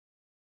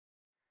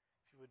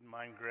wouldn't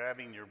mind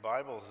grabbing your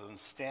Bibles and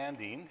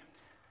standing.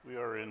 We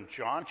are in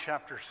John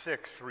chapter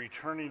 6,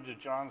 returning to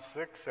John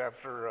 6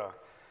 after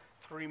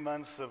 3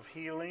 months of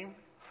healing.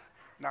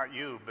 Not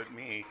you, but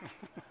me.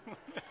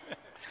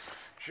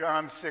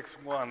 John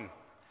 6:1.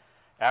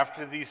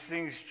 After these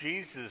things,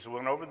 Jesus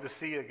went over the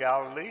Sea of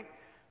Galilee,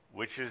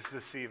 which is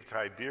the Sea of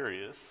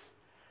Tiberias.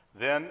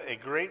 Then a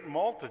great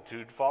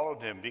multitude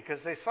followed him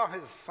because they saw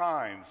his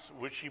signs,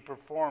 which he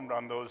performed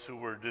on those who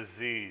were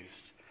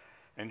diseased.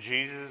 And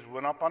Jesus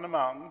went up on a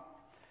mountain,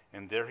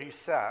 and there he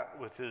sat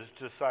with his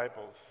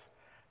disciples.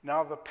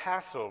 Now the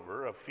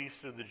Passover, a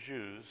feast of the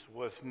Jews,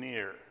 was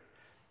near.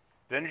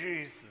 Then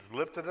Jesus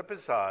lifted up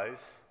his eyes.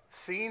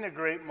 Seeing a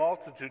great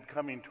multitude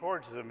coming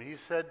towards him, he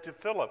said to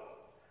Philip,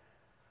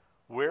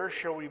 "Where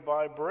shall we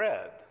buy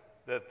bread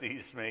that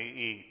these may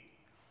eat?"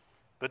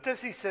 But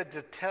this he said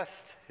to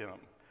test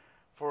him,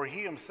 for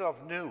he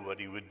himself knew what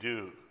he would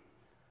do.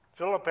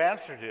 Philip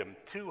answered him,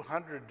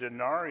 200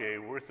 denarii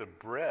worth of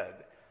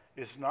bread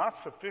is not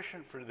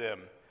sufficient for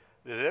them,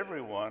 that every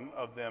one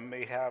of them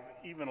may have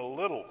even a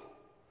little.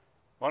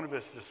 One of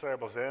his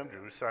disciples,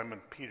 Andrew,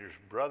 Simon Peter's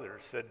brother,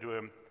 said to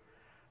him,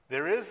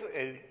 "There is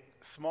a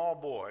small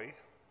boy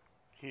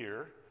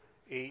here,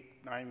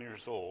 8, 9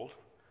 years old,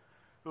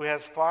 who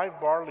has 5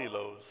 barley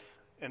loaves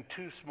and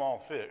 2 small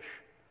fish.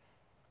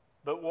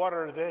 But what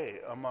are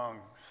they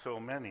among so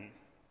many?"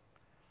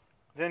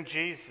 Then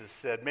Jesus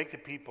said, "Make the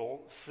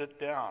people sit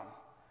down."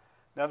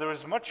 Now there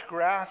was much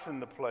grass in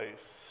the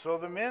place, so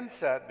the men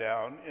sat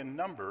down in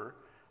number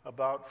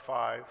about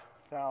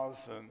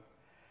 5,000.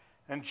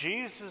 And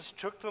Jesus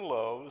took the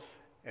loaves,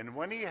 and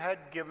when he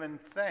had given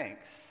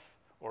thanks,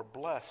 or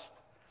blessed,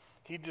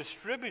 he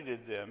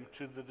distributed them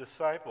to the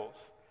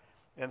disciples,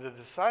 and the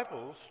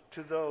disciples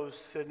to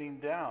those sitting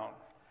down,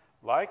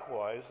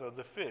 likewise of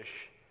the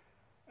fish,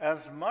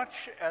 as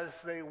much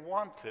as they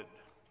wanted.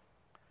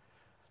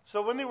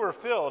 So when they were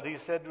filled, he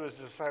said to his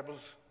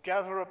disciples,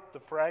 "Gather up the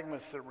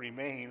fragments that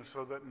remain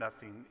so that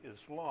nothing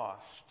is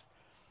lost."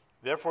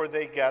 Therefore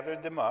they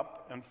gathered them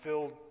up and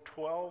filled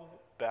 12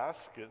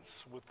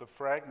 baskets with the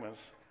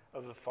fragments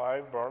of the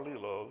 5 barley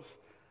loaves,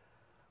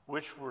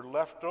 which were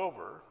left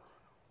over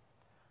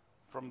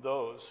from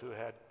those who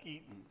had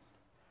eaten.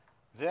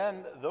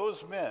 Then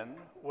those men,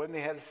 when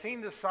they had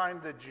seen the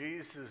sign that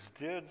Jesus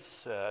did,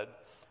 said,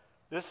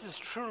 "This is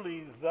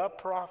truly the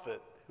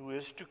prophet who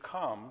is to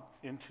come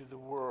into the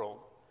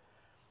world."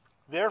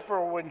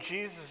 Therefore, when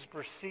Jesus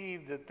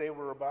perceived that they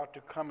were about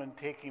to come and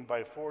take him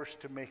by force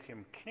to make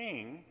him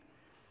king,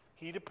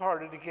 he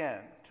departed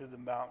again to the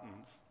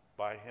mountains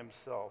by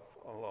himself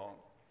alone.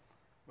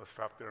 Let's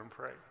stop there and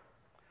pray.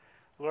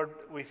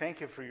 Lord, we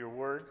thank you for your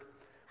word.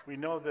 We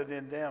know that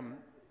in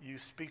them you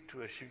speak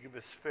to us, you give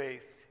us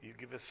faith, you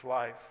give us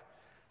life.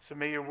 So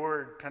may your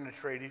word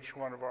penetrate each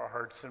one of our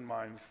hearts and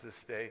minds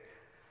this day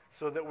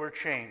so that we're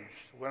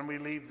changed. When we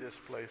leave this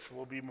place,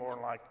 we'll be more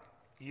like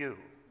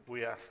you.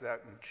 We ask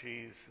that in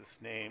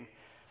Jesus' name.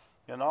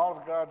 And all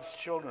of God's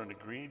children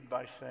agreed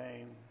by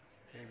saying,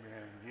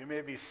 amen. You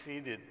may be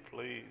seated,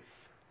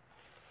 please.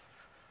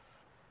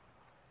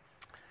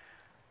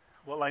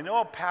 Well, I know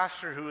a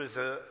pastor who is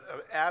an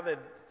avid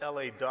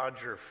LA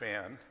Dodger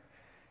fan,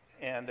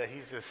 and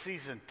he's a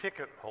season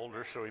ticket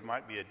holder, so he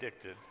might be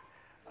addicted.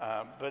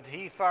 But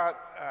he thought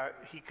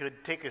he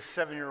could take his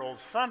 7-year-old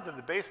son to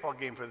the baseball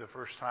game for the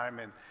first time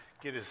and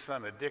get his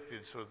son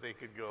addicted so they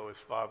could go as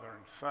father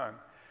and son.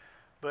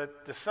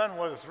 But the son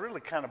was really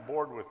kind of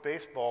bored with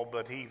baseball,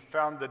 but he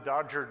found the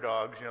Dodger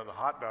dogs, the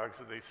hot dogs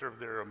that they serve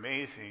there,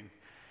 amazing.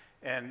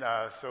 And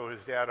so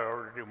his dad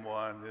ordered him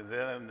one, and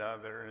then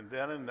another, and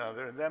then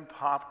another, and then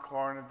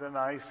popcorn, and then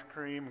ice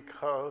cream,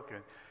 Coke,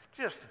 and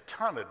just a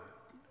ton of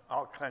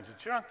all kinds of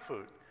junk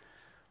food.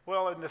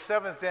 Well, in the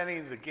 7th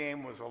inning, the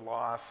game was a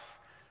loss.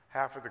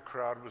 Half of the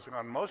crowd was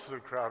gone. Most of the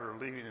crowd were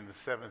leaving in the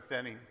 7th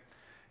inning.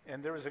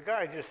 And there was a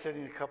guy just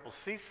sitting a couple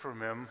seats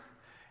from him,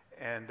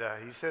 and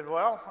he said,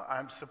 "Well,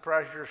 I'm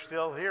surprised you're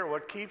still here.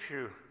 What keeps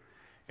you?"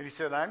 And he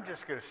said, "I'm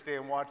just going to stay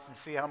and watch and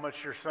see how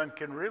much your son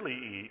can really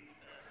eat."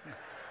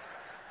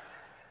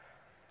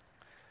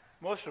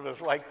 Most of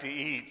us like to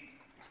eat.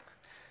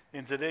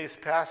 In today's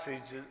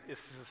passage,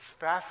 it's this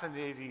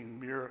fascinating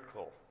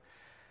miracle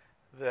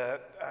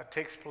that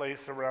takes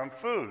place around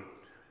food.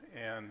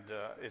 And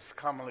it's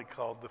commonly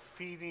called the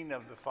feeding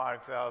of the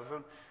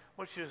 5,000,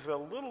 which is a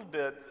little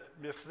bit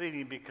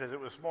misleading because it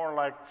was more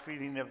like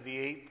feeding of the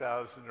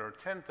 8,000 or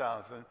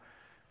 10,000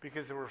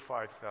 because there were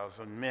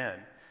 5,000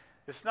 men.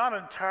 It's not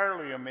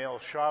entirely a male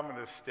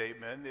chauvinist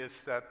statement.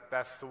 It's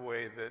that's the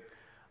way that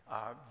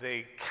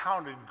they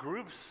counted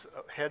groups,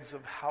 heads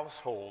of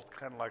household,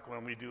 kind of like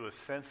when we do a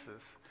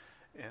census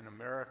in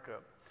America.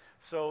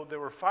 So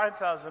there were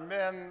 5,000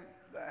 men.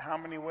 How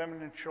many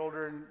women and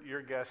children?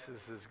 Your guess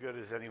is as good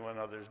as anyone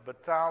others,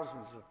 but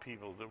thousands of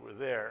people that were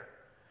there.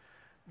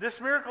 This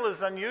miracle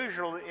is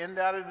unusual in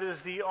that it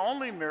is the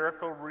only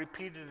miracle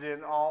repeated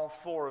in all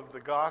 4 of the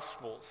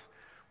Gospels,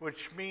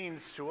 which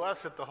means to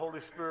us that the Holy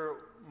Spirit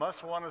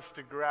must want us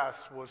to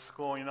grasp what's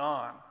going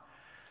on.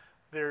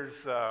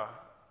 There's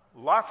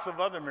lots of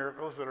other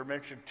miracles that are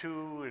mentioned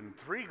 2 and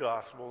 3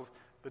 Gospels,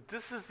 but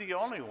this is the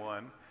only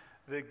one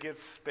that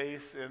gets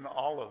space in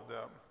all of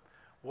them.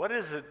 What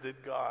is it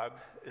that God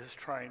is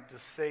trying to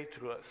say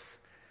to us?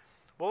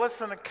 Well,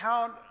 it's an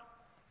account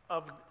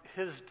of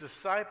his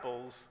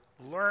disciples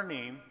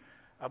learning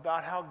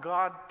about how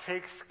God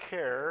takes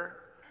care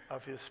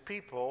of his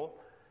people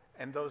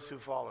and those who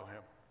follow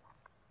him.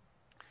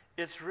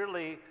 It's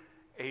really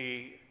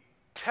a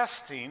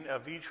testing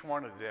of each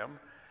one of them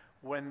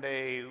when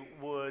they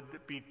would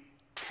be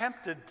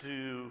tempted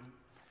to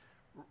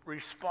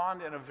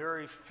respond in a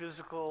very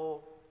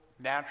physical,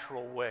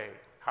 natural way.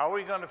 How are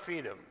we going to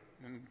feed them?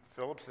 And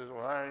Philip says,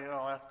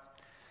 well,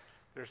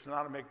 there's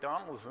not a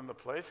McDonald's in the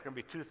place. It's going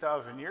to be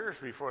 2,000 years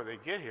before they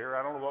get here.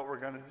 I don't know what we're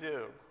going to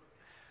do.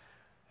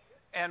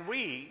 And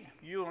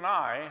you and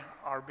I,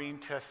 are being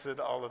tested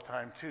all the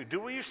time too. Do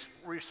we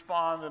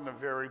respond in a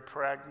very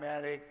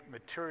pragmatic,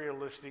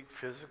 materialistic,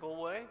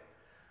 physical way?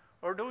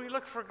 Or do we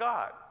look for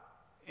God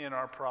in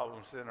our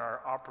problems, in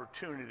our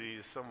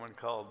opportunities, someone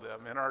called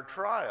them, in our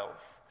trials?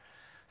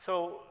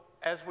 So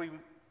as we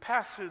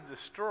pass through the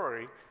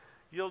story,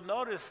 you'll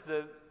notice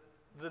that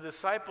the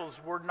disciples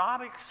were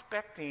not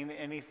expecting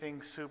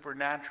anything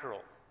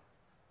supernatural.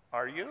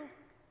 Are you?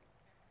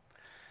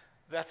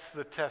 That's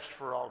the test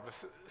for all of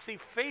us. See,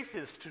 faith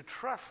is to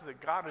trust that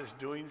God is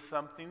doing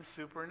something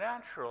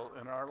supernatural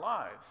in our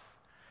lives.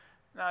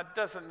 Now, it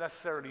doesn't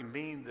necessarily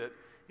mean that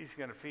he's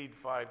going to feed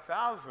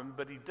 5,000,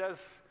 but he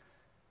does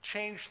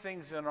change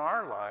things in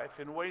our life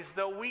in ways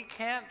that we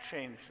can't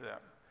change them,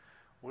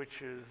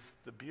 which is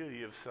the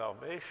beauty of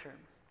salvation.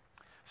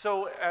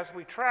 So as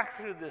we track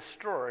through this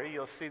story,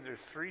 you'll see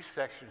there's 3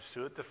 sections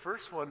to it. The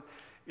first one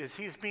is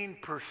he's being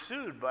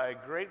pursued by a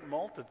great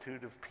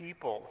multitude of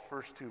people,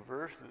 first 2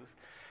 verses.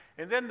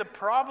 And then the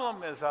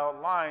problem is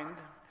outlined.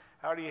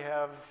 How do you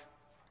have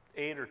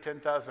 8 or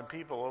 10,000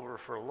 people over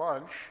for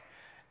lunch?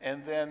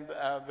 And then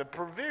the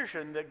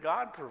provision that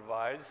God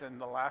provides in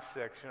the last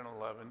section,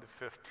 11 to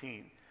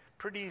 15.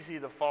 Pretty easy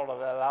to follow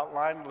that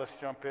outline. Let's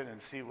jump in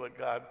and see what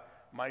God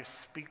might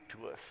speak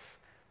to us.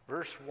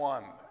 Verse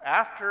 1,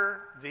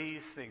 after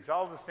these things,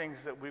 all the things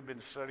that we've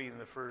been studying in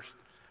the first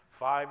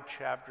 5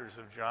 chapters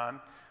of John,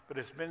 but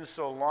it's been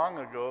so long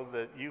ago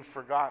that you've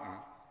forgotten.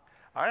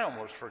 I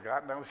almost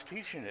forgotten. I was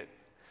teaching it.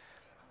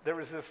 There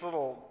was this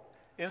little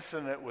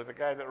incident with a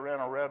guy that ran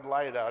a red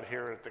light out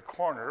here at the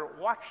corner.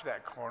 Watch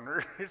that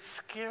corner. It's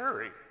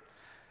scary.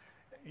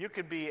 You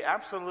could be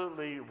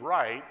absolutely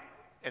right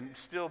and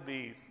still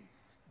be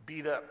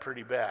beat up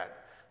pretty bad.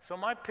 So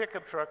my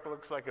pickup truck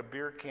looks like a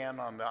beer can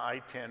on the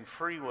I-10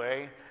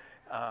 freeway,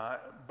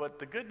 but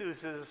the good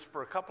news is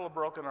for a couple of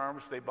broken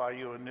arms, they buy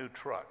you a new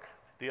truck.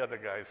 The other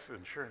guy's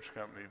insurance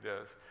company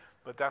does.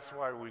 But that's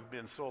why we've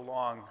been so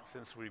long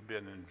since we've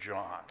been in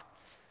John.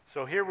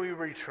 So here we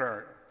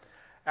return.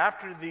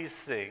 After these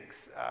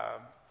things,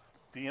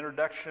 the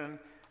introduction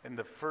in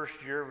the first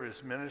year of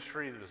his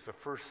ministry, this was the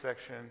first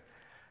section,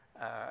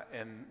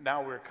 and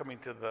now we're coming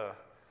to the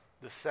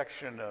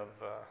section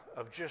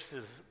of just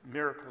his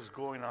miracles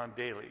going on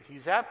daily.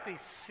 He's at the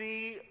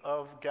Sea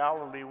of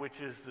Galilee, which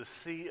is the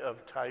Sea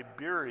of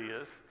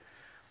Tiberias.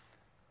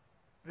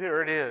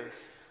 There it is.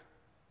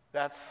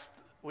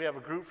 We have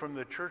a group from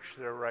the church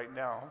there right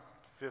now,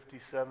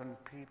 57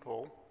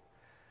 people.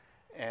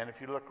 And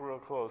if you look real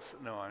close,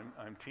 no,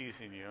 I'm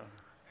teasing you.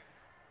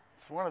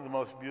 It's one of the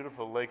most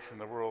beautiful lakes in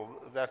the world.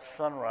 That's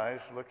sunrise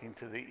looking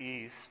to the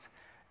east.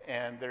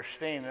 And they're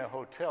staying in a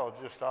hotel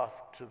just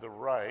off to the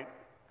right.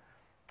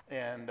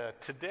 And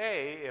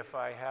today, if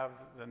I have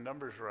the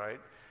numbers right,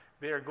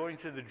 they are going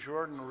to the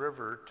Jordan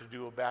River to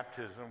do a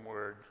baptism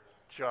where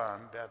John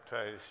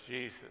baptized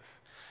Jesus.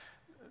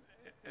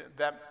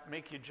 That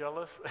make you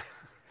jealous?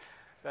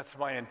 That's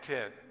my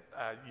intent.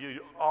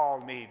 You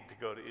all need to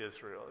go to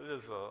Israel. It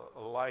is a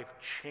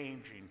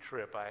life-changing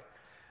trip.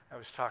 I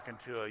was talking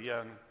to a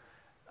young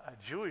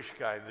Jewish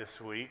guy this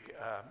week,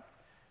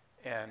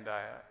 and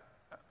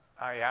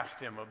I asked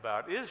him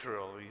about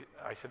Israel.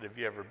 I said, have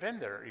you ever been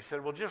there? He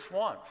said, well, just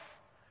once.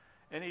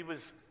 And he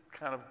was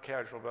kind of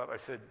casual about it. I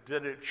said,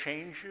 did it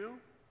change you?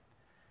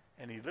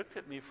 And he looked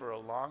at me for a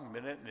long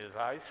minute, and his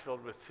eyes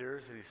filled with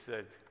tears, and he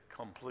said,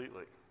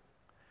 completely.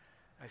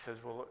 I said,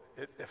 well,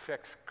 it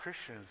affects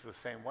Christians the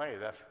same way.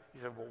 He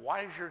said, well,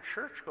 why is your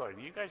church going?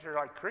 You guys are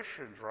like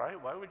Christians, right?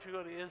 Why would you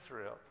go to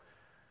Israel?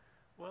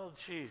 Well,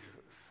 Jesus.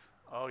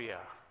 Oh,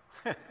 yeah.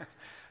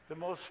 The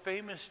most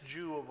famous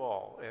Jew of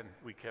all. And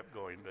we kept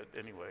going, but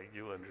anyway,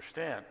 you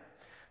understand.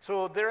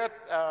 So they're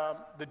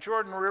at the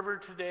Jordan River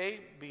today,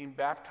 being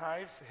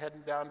baptized,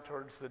 heading down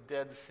towards the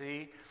Dead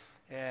Sea.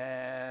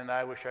 And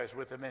I wish I was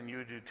with them, and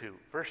you do too.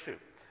 Verse 2.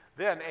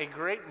 Then a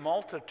great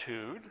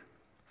multitude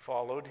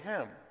followed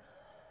him,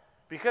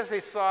 because they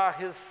saw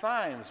his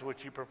signs,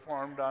 which he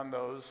performed on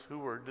those who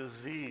were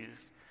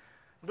diseased.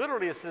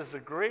 Literally, it says the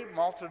great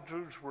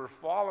multitudes were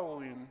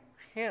following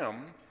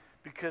him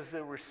because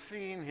they were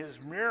seeing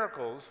his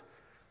miracles,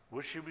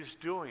 which he was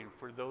doing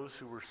for those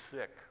who were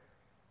sick.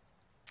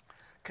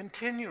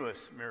 Continuous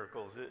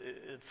miracles.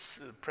 It's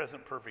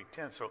present perfect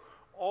tense. So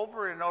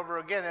over and over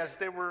again as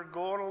they were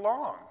going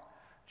along.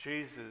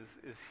 Jesus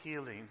is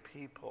healing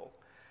people.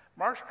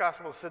 Mark's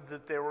gospel said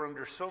that they were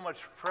under so much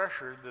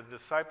pressure, the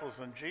disciples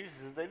and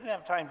Jesus, they didn't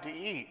have time to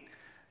eat.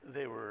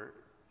 They were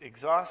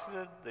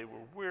exhausted, they were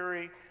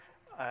weary,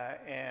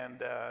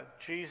 and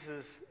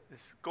Jesus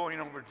is going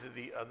over to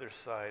the other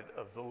side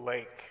of the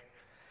lake.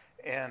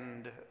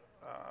 And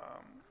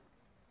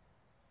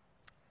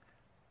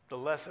the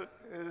lesson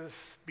is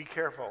be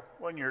careful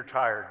when you're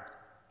tired.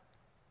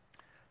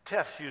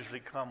 Tests usually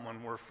come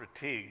when we're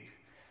fatigued,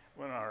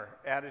 when our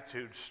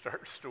attitude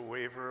starts to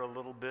waver a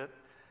little bit,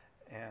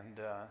 and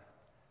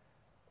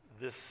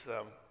this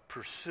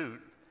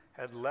pursuit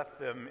had left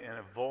them in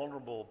a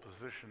vulnerable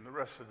position. The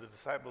rest of the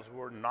disciples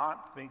were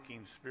not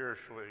thinking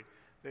spiritually,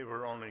 they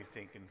were only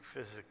thinking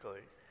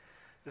physically.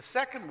 The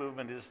second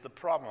movement is the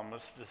problem.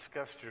 Let's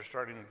discuss here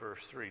starting in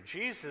verse 3.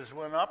 Jesus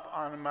went up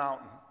on a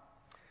mountain,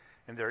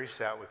 and there he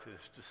sat with his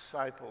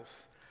disciples.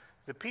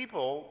 The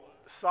people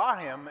saw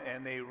him,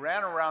 and they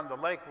ran around the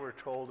lake, we're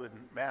told in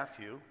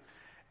Matthew.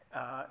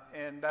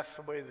 And that's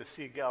the way the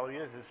Sea of Galilee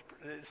is.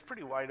 It's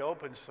pretty wide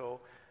open, so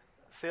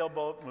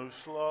sailboat moves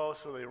slow,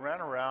 so they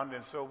ran around.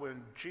 And so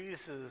when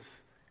Jesus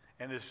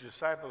and his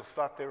disciples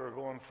thought they were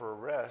going for a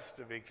rest,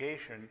 a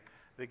vacation,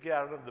 they get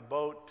out of the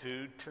boat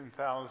to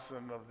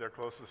 10,000 of their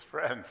closest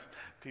friends,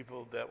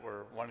 people that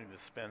were wanting to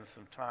spend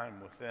some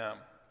time with them.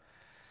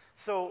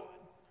 So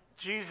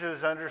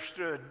Jesus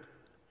understood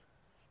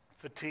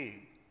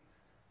fatigue.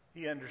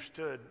 He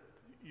understood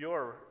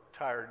your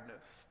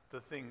tiredness,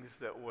 the things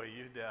that weigh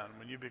you down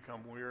when you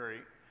become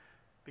weary,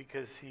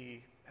 because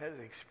he has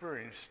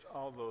experienced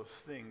all those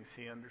things.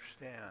 He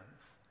understands.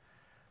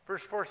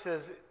 Verse 4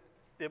 says,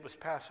 it was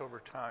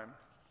Passover time,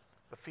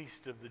 the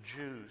feast of the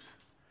Jews.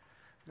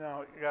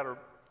 Now, you got to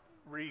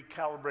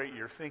recalibrate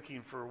your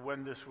thinking for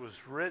when this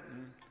was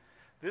written.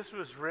 This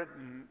was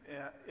written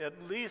at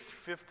least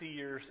 50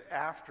 years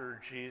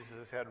after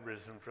Jesus had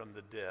risen from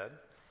the dead.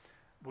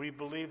 We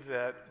believe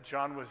that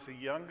John was the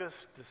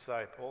youngest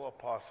disciple,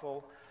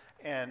 apostle,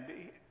 and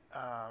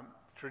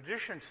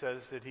tradition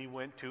says that he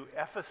went to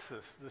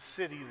Ephesus, the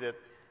city that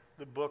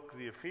the book,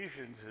 the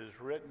Ephesians, is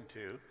written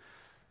to.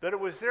 But it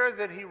was there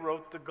that he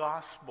wrote the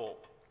gospel.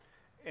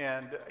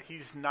 And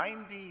he's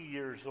 90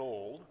 years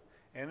old,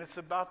 and it's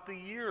about the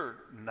year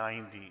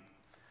 90.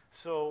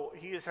 So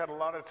he has had a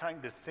lot of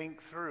time to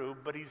think through,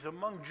 but he's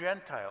among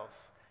Gentiles.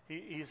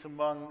 He's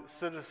among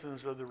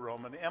citizens of the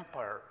Roman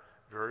Empire.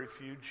 Very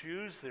few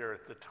Jews there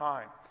at the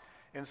time.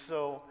 And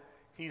so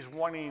he's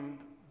wanting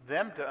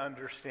them to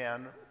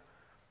understand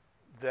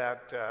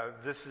that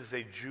this is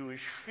a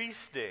Jewish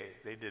feast day.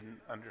 They didn't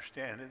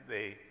understand it.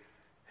 They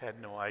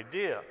had no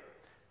idea.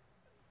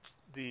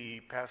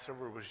 The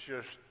Passover was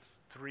just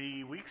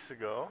 3 weeks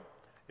ago.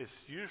 It's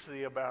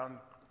usually about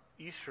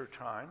Easter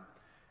time.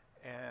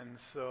 And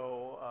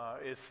so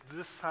it's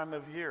this time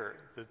of year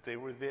that they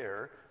were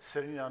there,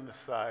 sitting on the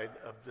side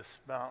of this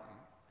mountain.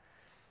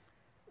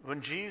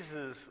 When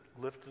Jesus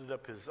lifted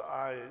up his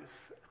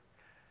eyes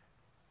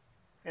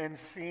and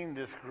seeing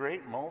this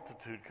great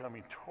multitude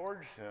coming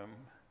towards him,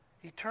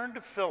 he turned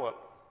to Philip.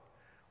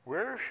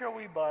 Where shall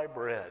we buy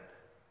bread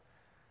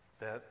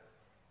that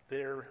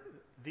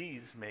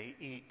these may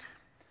eat?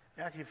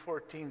 Matthew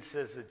 14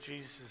 says that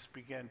Jesus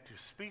began to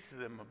speak to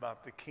them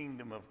about the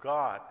kingdom of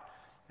God.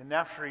 And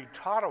after he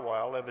taught a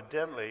while,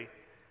 evidently,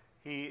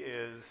 he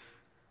is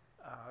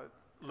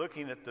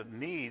looking at the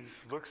needs,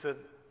 looks at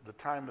the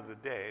time of the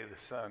day,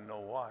 the sun, no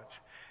watch.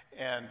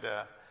 And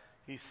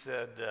he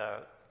said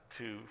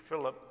to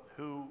Philip,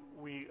 who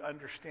we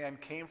understand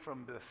came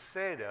from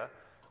Bethsaida,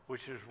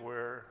 which is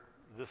where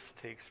this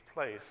takes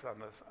place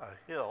on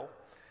a hill.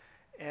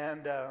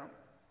 And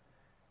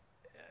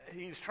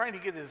he's trying to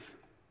get his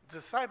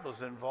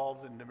disciples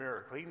involved in the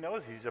miracle. He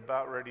knows he's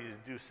about ready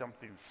to do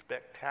something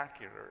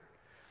spectacular.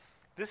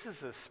 This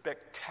is a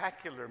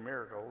spectacular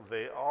miracle.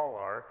 They all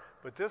are.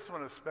 But this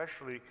one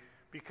especially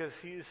because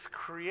he's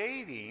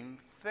creating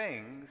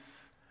things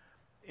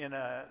in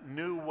a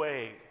new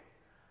way.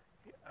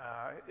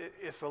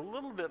 It's a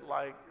little bit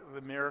like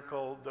the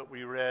miracle that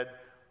we read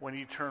when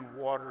he turned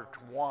water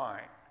to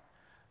wine,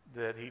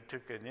 that he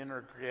took an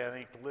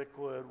inorganic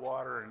liquid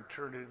water and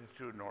turned it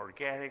into an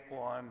organic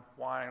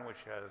wine, which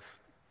has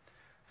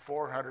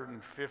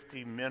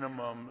 450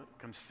 minimum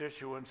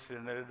constituents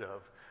in it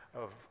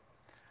of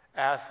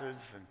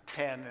acids and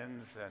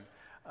tannins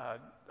and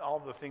all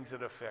the things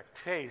that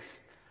affect taste.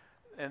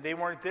 And they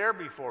weren't there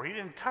before. He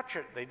didn't touch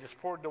it. They just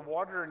poured the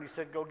water and he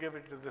said, go give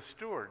it to the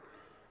steward.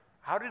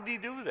 How did he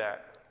do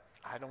that?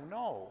 I don't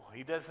know.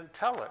 He doesn't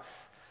tell us.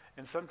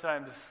 And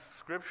sometimes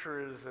Scripture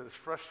is as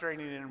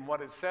frustrating in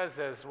what it says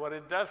as what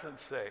it doesn't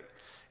say.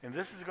 And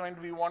this is going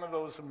to be one of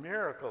those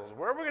miracles.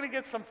 Where are we going to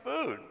get some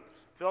food?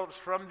 Philip's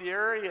from the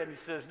area, and he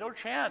says, no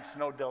chance,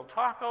 no Del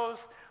Tacos.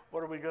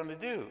 What are we going to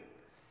do?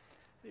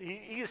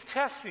 He is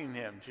testing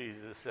him,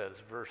 Jesus says,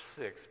 verse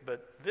 6.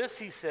 But this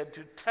he said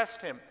to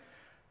test him,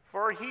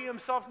 for he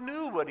himself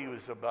knew what he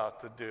was about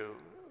to do.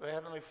 The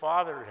Heavenly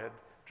Father had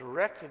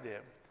directed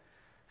him.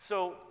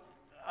 So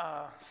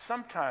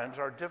sometimes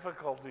our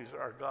difficulties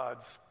are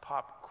God's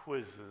pop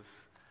quizzes.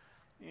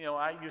 You know,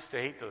 I used to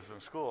hate those in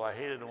school. I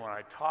hated them when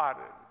I taught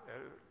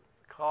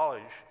at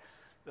college.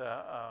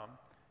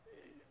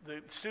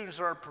 The students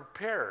aren't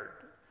prepared,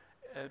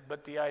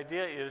 but the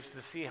idea is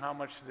to see how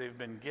much they've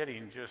been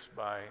getting just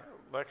by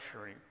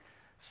lecturing.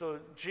 So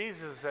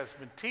Jesus has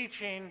been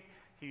teaching,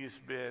 he's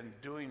been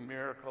doing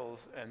miracles,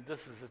 and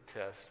this is a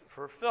test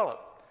for Philip.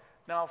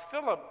 Now,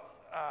 Philip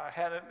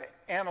had an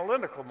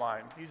analytical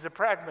mind. He's a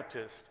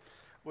pragmatist,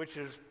 which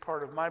is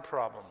part of my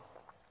problem.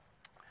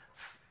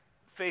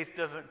 Faith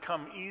doesn't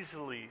come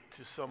easily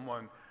to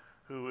someone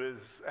who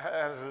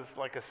has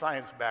like a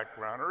science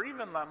background, or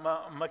even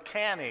a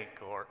mechanic,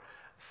 or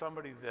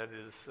somebody that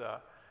is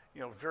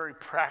very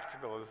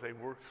practical as they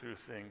work through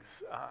things.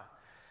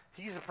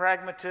 He's a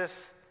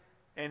pragmatist,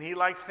 and he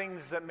liked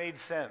things that made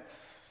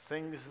sense,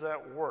 things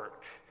that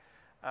worked.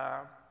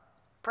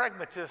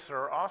 Pragmatists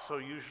are also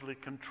usually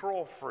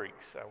control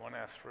freaks. I won't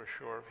ask for a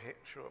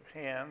show of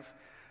hands,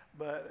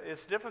 but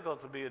it's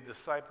difficult to be a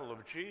disciple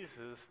of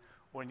Jesus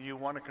when you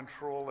want to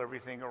control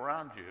everything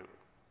around you.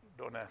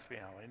 Don't ask me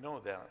how I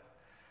know that.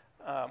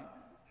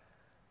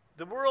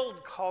 The world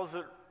calls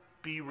it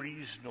be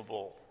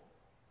reasonable.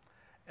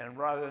 And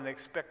rather than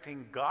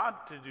expecting God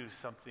to do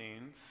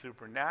something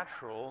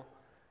supernatural,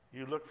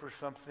 you look for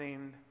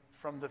something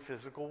from the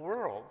physical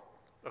world,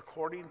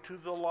 according to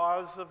the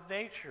laws of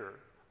nature,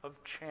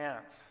 of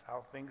chance,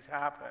 how things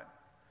happen.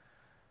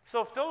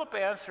 So Philip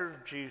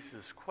answered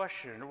Jesus'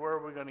 question, where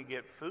are we going to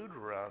get food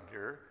around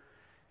here?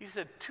 He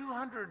said,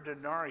 200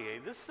 denarii.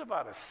 This is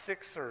about a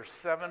 6 or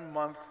 7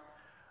 month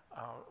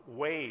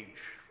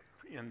wage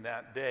in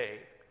that day.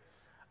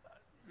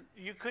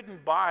 You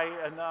couldn't buy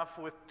enough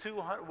with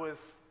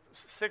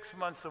 6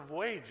 months of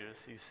wages,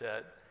 he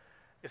said.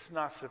 It's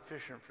not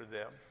sufficient for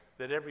them,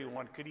 that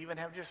everyone could even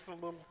have just a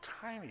little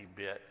tiny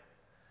bit.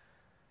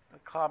 A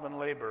common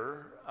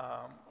laborer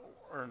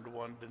earned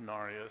 1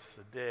 denarius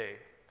a day.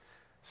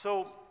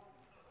 So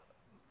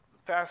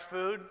fast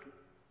food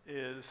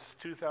is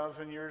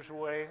 2,000 years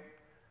away.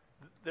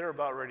 They're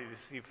about ready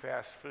to see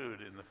fast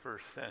food in the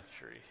first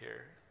century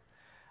here.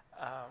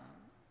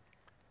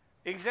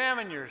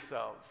 Examine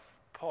yourselves,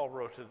 Paul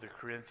wrote to the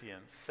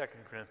Corinthians, 2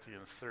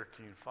 Corinthians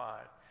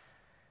 13:5,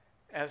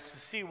 as to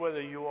see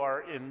whether you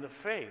are in the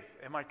faith.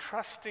 Am I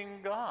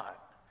trusting God?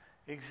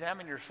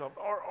 Examine yourself.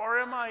 Or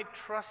am I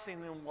trusting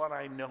in what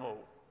I know,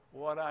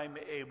 what I'm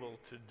able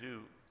to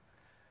do?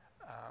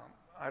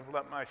 I've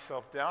let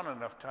myself down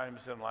enough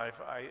times in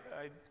life.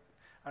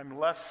 I'm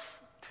less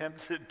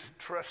tempted to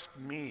trust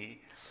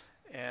me,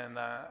 and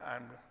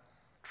I'm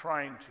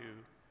trying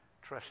to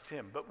trust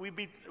him. But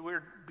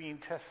we're being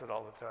tested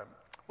all the time.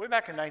 Way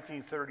back in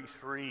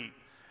 1933,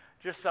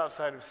 just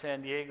outside of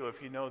San Diego,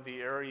 if you know the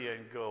area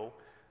and go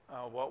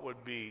what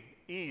would be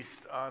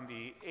east on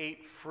the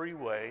 8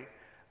 freeway,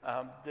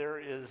 there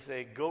is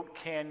a Goat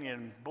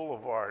Canyon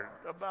Boulevard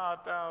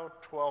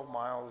about 12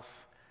 miles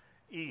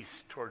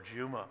east towards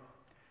Yuma.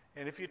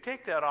 And if you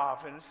take that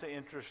off, and it's an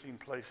interesting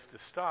place to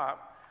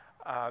stop,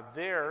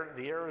 there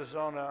the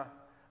Arizona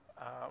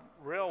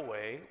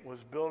Railway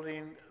was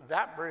building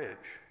that bridge.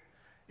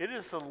 It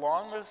is the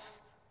longest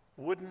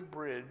wooden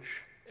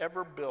bridge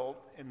ever built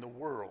in the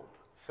world,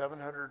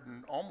 700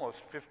 and almost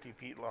 50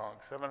 feet long,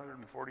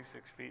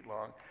 746 feet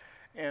long,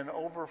 and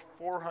over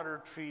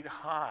 400 feet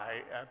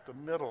high at the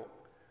middle.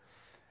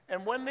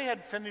 And when they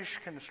had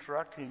finished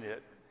constructing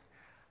it,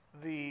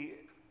 the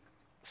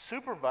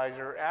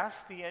supervisor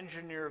asked the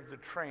engineer of the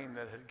train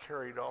that had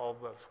carried all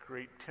those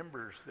great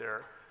timbers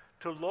there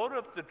to load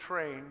up the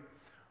train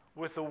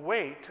with a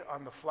weight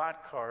on the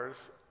flat cars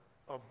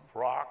of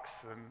rocks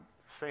and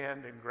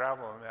sand and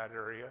gravel in that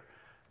area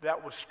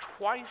that was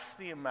twice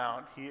the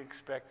amount he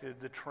expected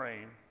the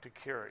train to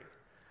carry.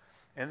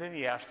 And then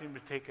he asked him to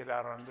take it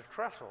out on the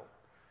trestle.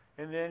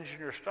 And the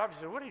engineer stopped.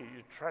 He said, what are you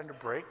trying to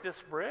break this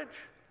bridge?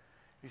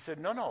 He said,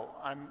 no,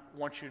 I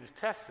want you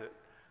to test it.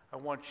 I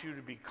want you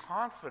to be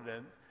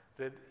confident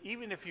that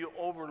even if you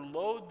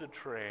overload the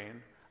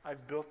train,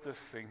 I've built this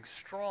thing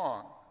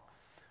strong.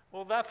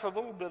 Well, that's a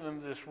little bit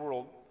in this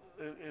world,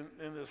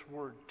 in this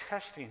word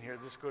testing here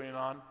that's going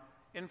on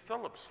in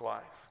Philip's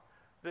life,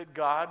 that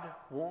God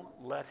won't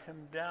let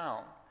him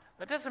down.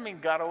 That doesn't mean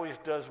God always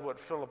does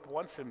what Philip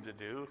wants him to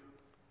do.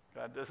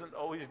 God doesn't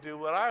always do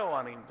what I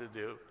want him to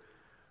do.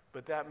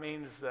 But that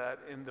means that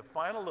in the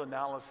final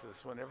analysis,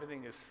 when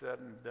everything is said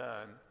and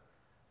done,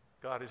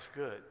 God is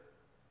good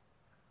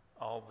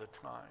all the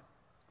time.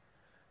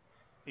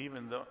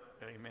 Even though,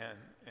 amen,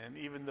 and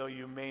even though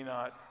you may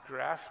not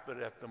grasp it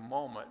at the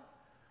moment,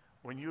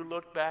 when you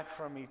look back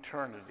from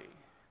eternity,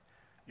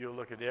 you'll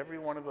look at every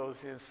one of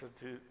those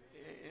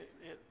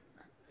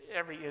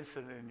every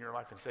incident in your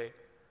life and say,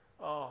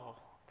 oh,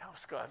 that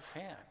was God's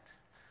hand.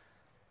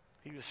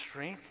 He was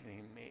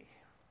strengthening me.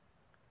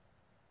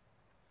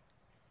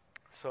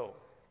 So,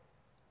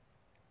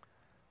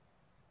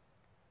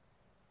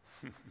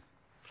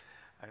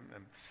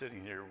 I'm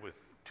sitting here with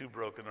 2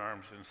 broken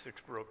arms and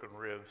 6 broken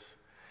ribs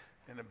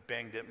and a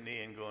banged up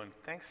knee and going,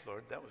 thanks,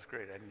 Lord, that was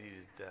great. I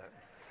needed that.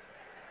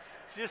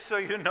 just so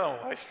you know,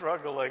 I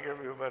struggle like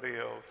everybody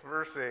else.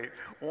 Verse 8,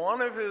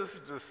 one of his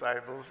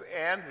disciples,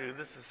 Andrew,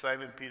 this is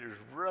Simon Peter's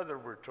brother,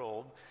 we're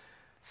told,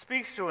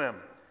 speaks to him.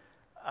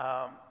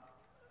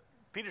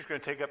 Peter's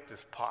going to take up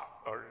this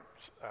pop, or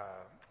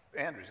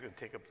Andrew's going to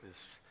take up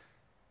this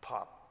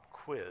pop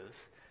quiz.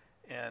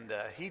 And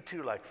he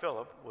too, like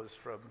Philip, was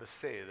from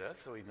Bethsaida,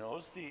 so he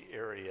knows the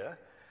area.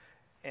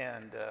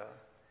 And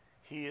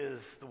he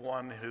is the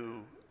one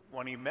who,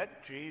 when he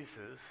met Jesus,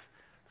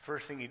 the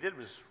first thing he did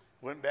was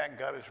went back and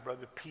got his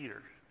brother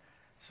Peter.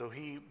 So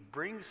he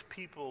brings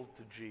people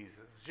to Jesus.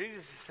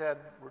 Jesus said,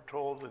 we're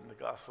told in the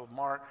Gospel of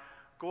Mark,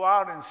 go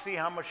out and see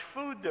how much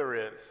food there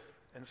is.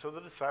 And so the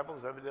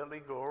disciples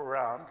evidently go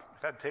around.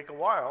 It had to take a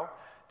while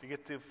to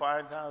get to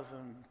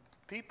 5,000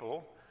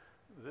 people.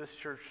 This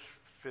church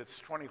fits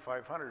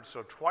 2,500,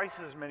 so twice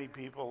as many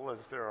people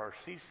as there are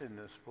seats in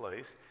this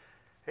place.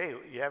 Hey,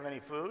 you have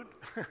any food?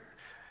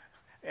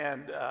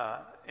 and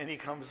he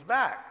comes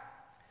back.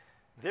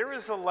 There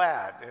is a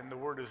lad, and the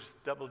word is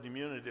double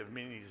diminutive,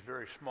 meaning he's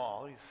very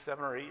small. He's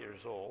 7 or 8 years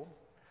old.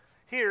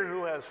 Here,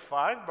 who has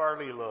 5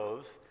 barley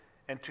loaves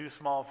and 2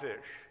 small fish.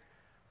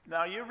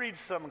 Now, you read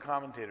some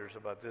commentators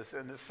about this,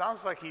 and it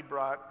sounds like he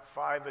brought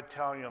 5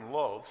 Italian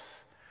loaves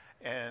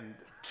and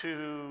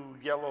 2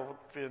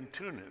 yellowfin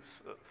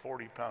tunas,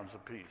 40 pounds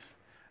apiece.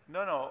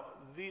 No,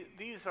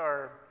 these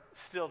are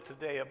still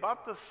today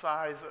about the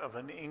size of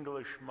an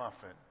English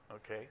muffin,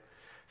 okay?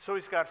 So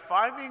he's got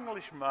 5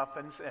 English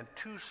muffins and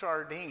 2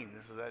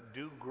 sardines that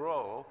do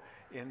grow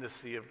in the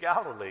Sea of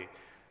Galilee.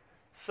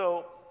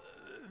 So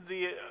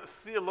the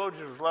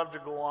theologians love to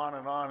go on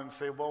and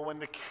say, well, when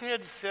the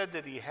kid said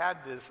that he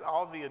had this,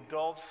 all the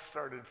adults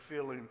started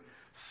feeling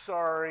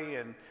sorry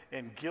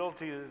and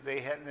guilty that they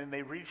hadn't, and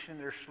they reached in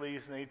their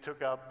sleeves and they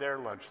took out their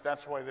lunch.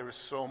 That's why there was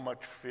so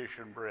much fish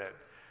and bread.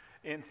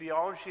 In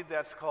theology,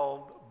 that's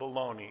called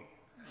baloney,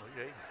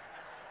 okay?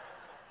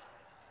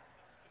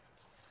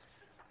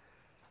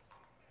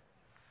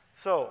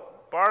 So,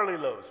 barley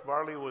loaves.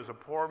 Barley was a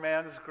poor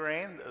man's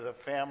grain. The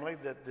family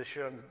that this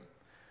young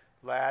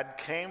lad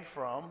came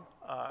from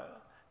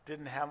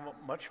didn't have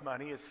much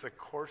money. It's the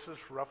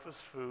coarsest,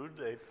 roughest food.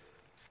 They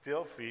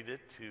still feed it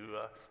to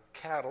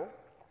cattle.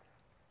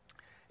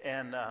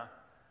 And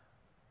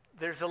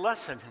there's a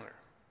lesson here.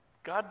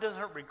 God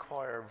doesn't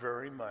require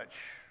very much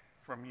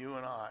from you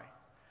and I.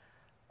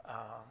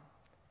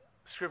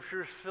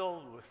 Scripture is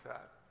filled with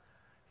that.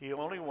 He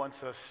only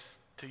wants us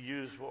to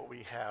use what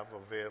we have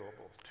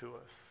available to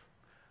us.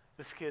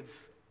 This kid's,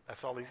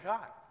 that's all he's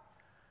got.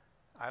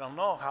 I don't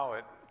know how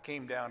it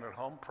came down at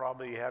home.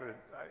 Probably had it.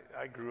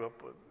 I grew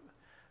up with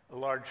a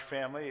large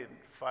family,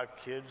 5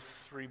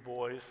 kids, 3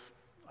 boys,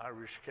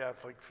 Irish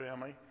Catholic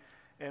family.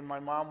 And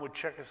my mom would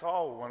check us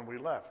all when we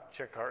left.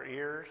 Check our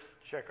ears,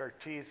 check our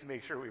teeth,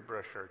 make sure we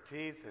brush our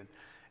teeth,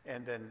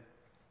 and then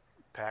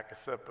pack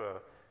us up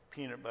a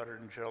peanut butter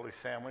and jelly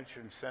sandwich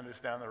and send us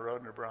down the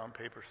road in a brown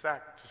paper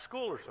sack to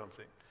school or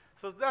something.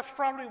 So that's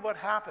probably what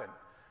happened.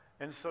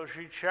 And so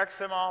she checks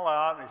them all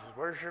out, and he says,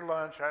 where's your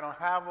lunch? I don't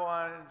have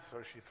one. So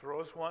she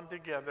throws one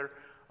together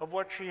of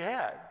what she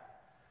had.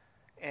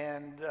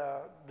 And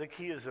the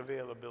key is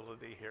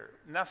availability here.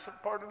 And that's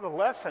part of the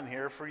lesson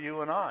here for you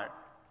and I.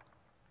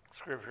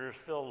 Scripture is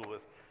filled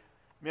with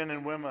men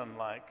and women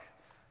like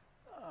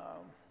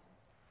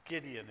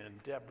Gideon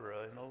and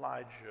Deborah and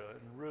Elijah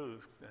and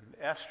Ruth and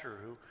Esther,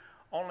 who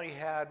only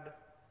had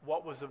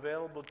what was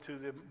available to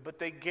them, but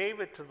they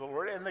gave it to the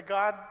Lord, and the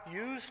God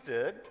used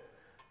it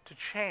to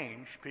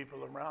change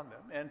people around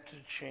them and to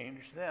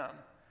change them.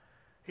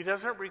 He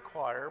doesn't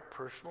require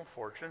personal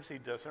fortunes. He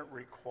doesn't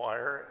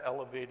require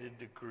elevated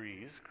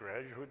degrees,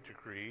 graduate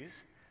degrees.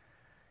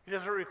 He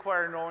doesn't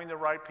require knowing the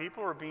right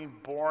people or being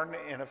born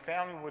in a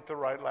family with the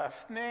right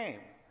last name.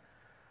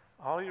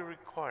 All he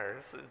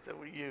requires is that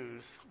we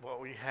use what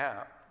we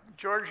have.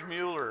 George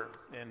Mueller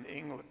in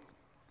England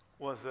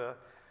was a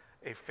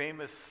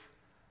famous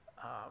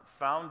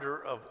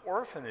founder of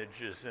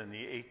orphanages in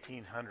the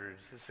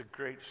 1800s. It's a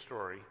great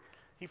story.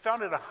 He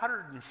founded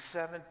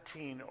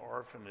 117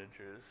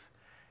 orphanages,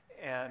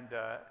 and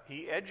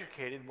he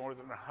educated more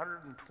than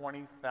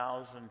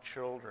 120,000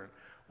 children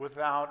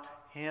without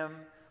him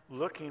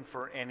looking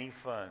for any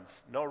funds.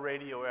 No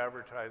radio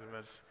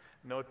advertisements,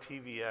 no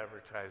TV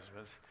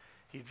advertisements.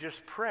 He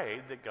just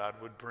prayed that God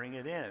would bring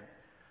it in.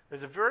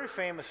 There's a very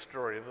famous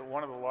story of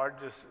one of the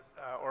largest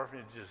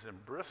orphanages in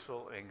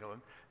Bristol,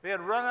 England. They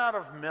had run out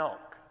of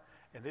milk,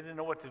 and they didn't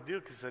know what to do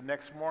because the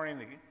next morning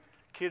the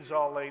kids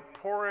all ate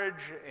porridge,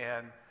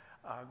 and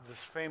this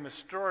famous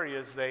story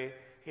is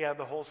he had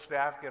the whole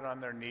staff get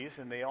on their knees,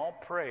 and they all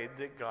prayed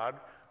that God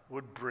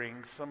would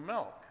bring some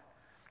milk.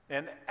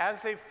 And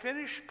as they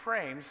finished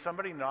praying,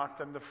 somebody knocked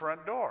on the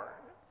front door.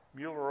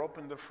 Mueller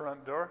opened the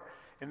front door,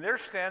 and there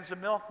stands a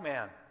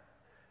milkman.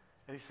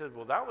 And he said,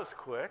 well, that was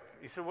quick.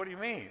 He said, what do you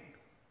mean?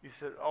 He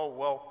said, oh,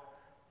 well,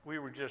 we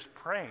were just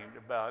praying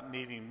about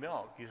needing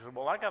milk. He said,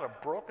 well, I got a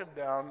broken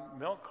down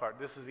milk cart.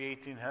 This is the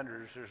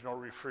 1800s. There's no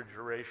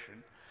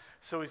refrigeration.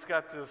 So he's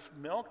got this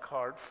milk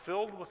cart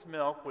filled with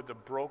milk with a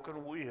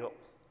broken wheel.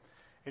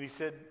 And he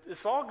said,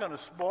 it's all going to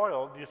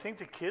spoil. Do you think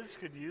the kids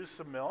could use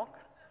some milk?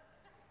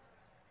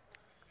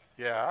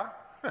 Yeah.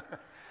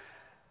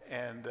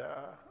 And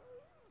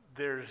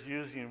there's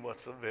using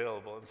what's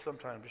available. And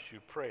sometimes you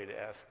pray to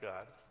ask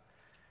God.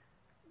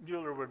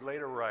 Mueller would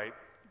later write,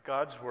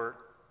 God's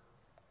work,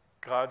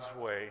 God's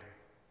way,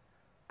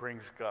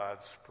 brings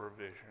God's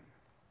provision.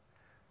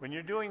 When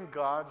you're doing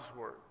God's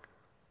work,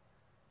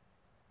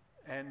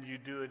 and you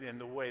do it in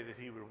the way that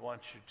he would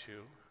want you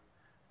to,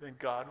 then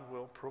God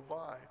will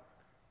provide.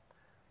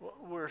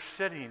 We're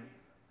sitting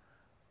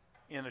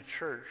in a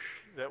church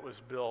that was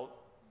built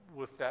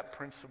with that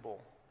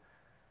principle.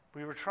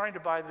 We were trying to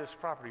buy this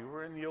property.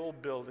 We're in the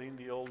old building,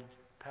 the old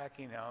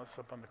Packinghouse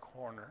up on the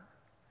corner.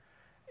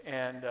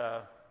 And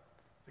the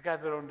guy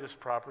that owned this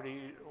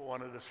property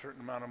wanted a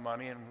certain amount of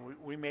money, and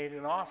we made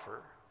an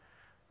offer.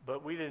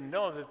 But we didn't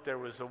know that there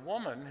was a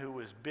woman who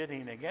was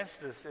bidding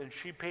against us, and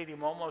she paid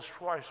him almost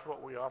twice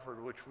what we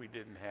offered, which we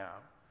didn't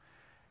have.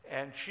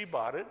 And she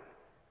bought it,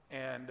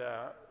 and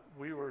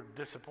we were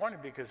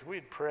disappointed because we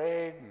had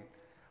prayed and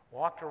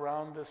walked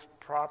around this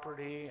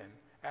property and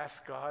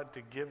asked God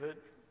to give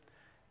it.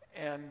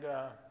 And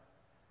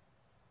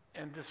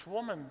this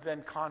woman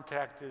then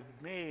contacted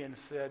me and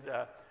said,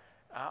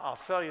 I'll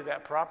sell you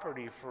that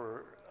property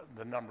for,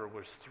 the number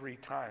was 3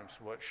 times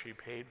what she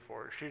paid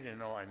for it. She didn't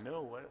know I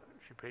knew what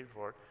she paid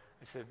for it.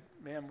 I said,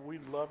 ma'am,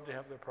 we'd love to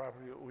have the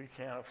property, but we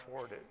can't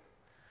afford it.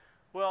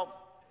 Well,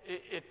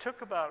 it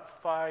took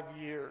about 5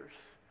 years.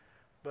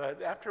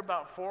 But after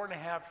about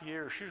 4.5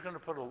 years, she was going to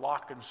put a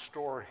lock and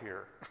store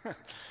here.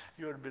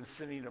 You would have been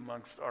sitting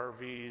amongst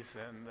RVs,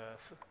 and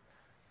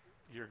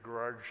your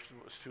garage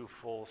was too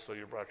full, so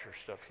you brought your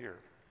stuff here.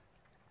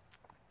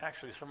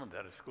 Actually, some of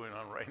that is going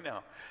on right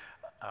now.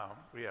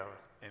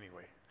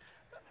 Anyway.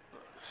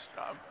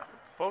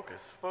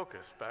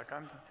 Focus, back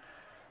on.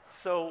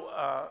 So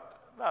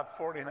about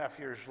 4.5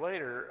 years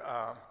later,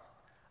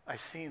 I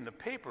seen the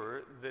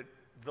paper that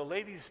the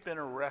lady's been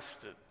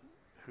arrested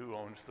who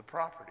owns the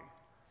property.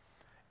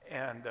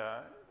 And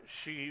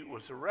she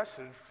was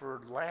arrested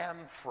for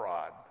land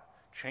fraud,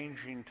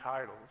 changing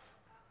titles.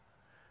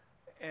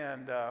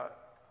 And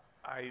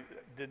I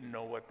didn't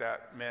know what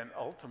that meant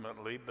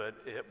ultimately, but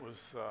it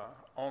was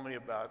only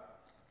about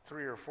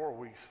 3 or 4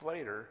 weeks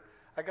later,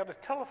 I got a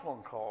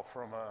telephone call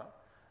from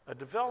a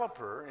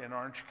developer in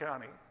Orange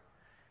County.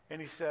 And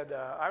he said,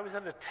 I was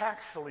at a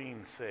tax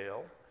lien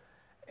sale,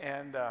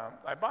 and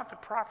I bought the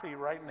property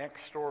right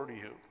next door to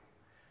you.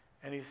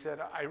 And he said,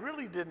 I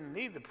really didn't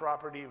need the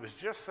property. It was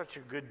just such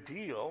a good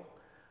deal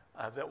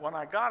that when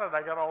I got it,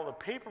 I got all the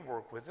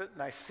paperwork with it.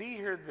 And I see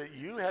here that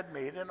you had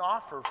made an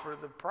offer for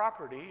the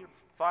property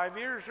 5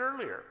 years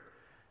earlier.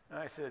 And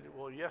I said,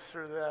 well, yes,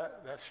 sir,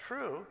 that's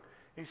true.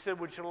 He said,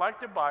 would you like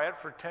to buy it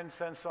for 10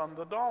 cents on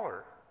the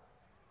dollar?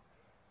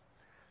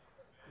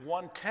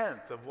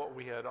 1/10 of what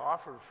we had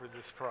offered for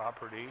this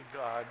property,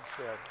 God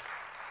said,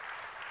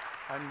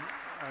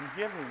 I'm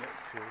giving it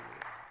to you.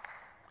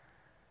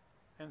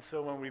 And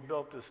so when we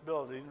built this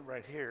building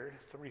right here,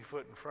 3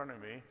 foot in front of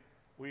me,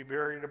 we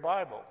buried a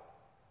Bible.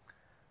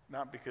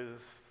 Not because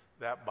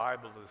that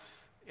Bible is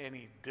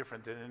any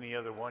different than any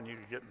other one you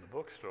could get in the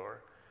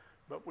bookstore,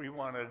 but we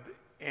wanted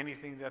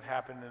anything that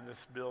happened in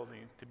this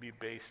building to be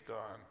based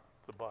on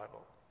the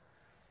Bible.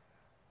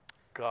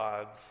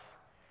 God's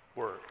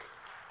work,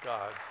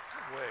 God's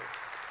way.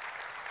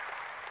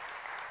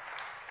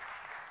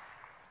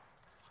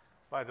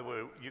 By the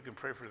way, you can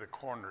pray for the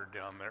corner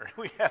down there.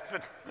 We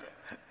haven't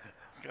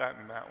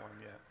gotten that one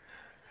yet.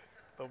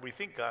 But we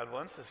think God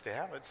wants us to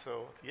have it,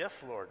 so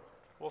yes, Lord.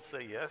 We'll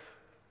say yes.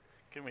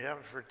 Can we have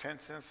it for 10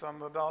 cents on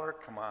the dollar?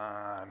 Come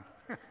on.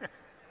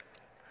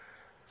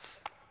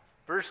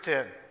 Verse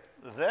 10,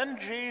 then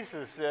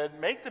Jesus said,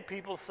 make the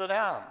people sit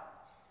down.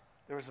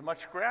 There was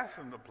much grass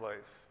in the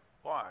place.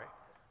 Why?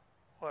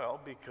 Well,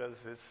 because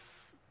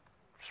it's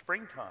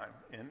springtime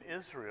in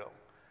Israel.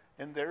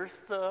 And there's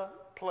the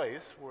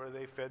place where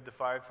they fed the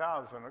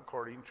 5,000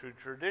 according to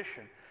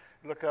tradition.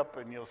 Look up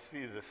and you'll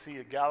see the Sea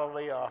of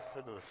Galilee off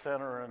to the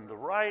center and the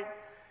right,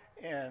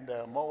 and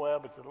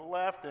Moab to the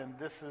left, and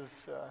this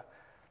is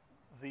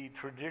the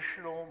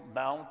traditional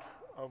mount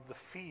of the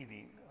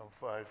feeding of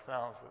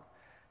 5,000.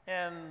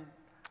 And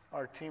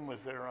our team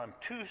was there on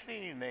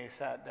Tuesday, and they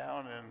sat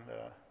down and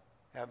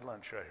had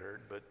lunch, I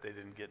heard, but they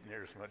didn't get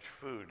near as much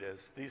food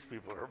as these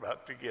people are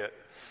about to get.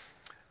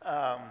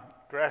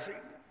 Grassy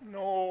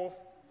knoll,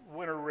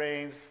 winter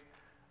rains,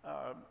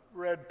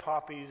 red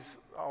poppies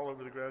all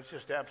over the ground. It's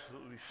just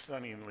absolutely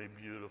stunningly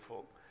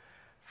beautiful.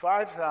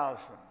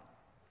 5,000.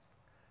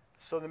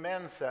 So the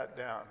men sat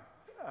down.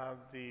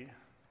 The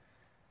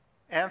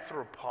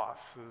anthropos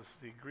is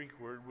the Greek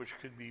word, which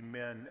could be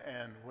men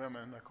and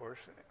women, of course.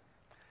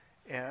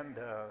 And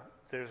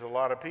there's a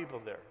lot of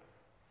people there.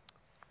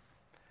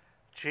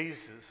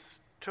 Jesus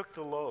took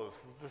the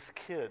loaves that this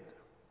kid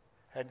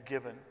had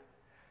given,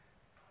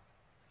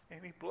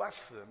 and he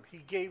blessed them. He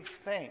gave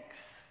thanks.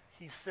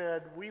 He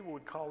said, we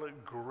would call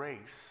it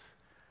grace.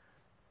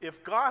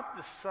 If God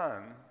the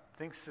Son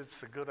thinks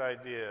it's a good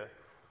idea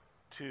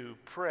to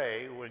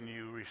pray when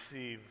you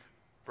receive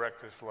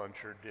breakfast,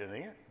 lunch, or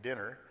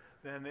dinner,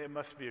 then it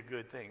must be a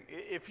good thing.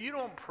 If you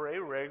don't pray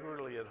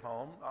regularly at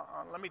home,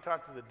 let me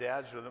talk to the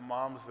dads or the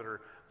moms that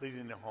are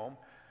leading the home.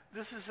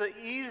 This is an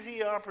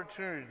easy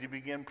opportunity to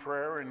begin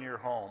prayer in your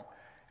home.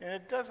 And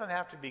it doesn't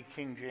have to be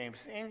King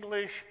James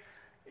English.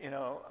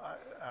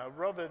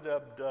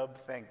 Rub-a-dub-dub,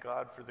 thank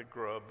God for the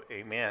grub,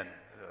 amen.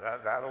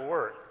 That'll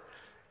work.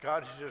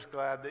 God's just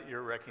glad that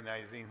you're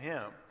recognizing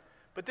him.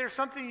 But there's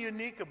something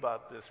unique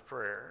about this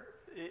prayer.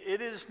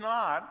 It is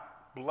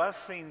not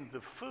blessing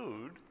the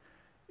food.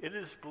 It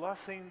is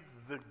blessing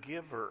the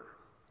giver.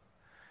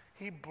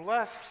 He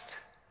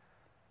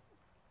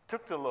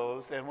took the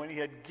loaves, and when he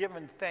had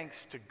given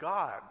thanks to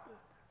God,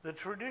 the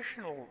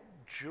traditional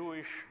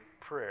Jewish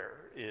prayer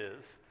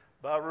is,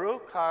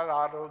 Baruch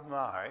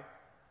Adonai,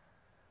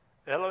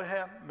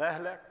 Elohim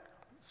melech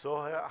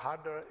zoher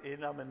hadar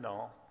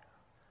inamino,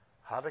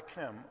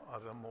 hadakim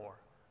adamor.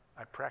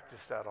 I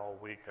practiced that all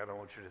week. I don't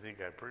want you to think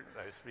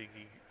I speak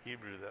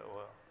Hebrew that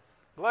well.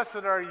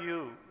 Blessed are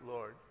you,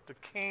 Lord, the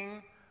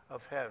King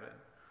of heaven,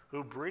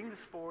 who brings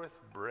forth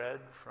bread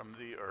from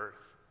the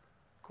earth.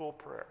 Cool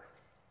prayer.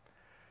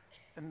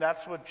 And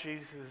that's what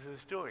Jesus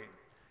is doing.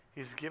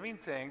 He's giving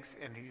thanks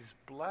and he's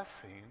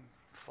blessing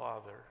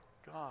Father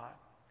God.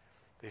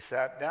 They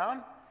sat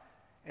down,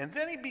 and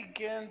then he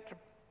began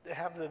to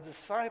have the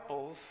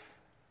disciples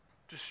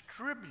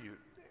distribute.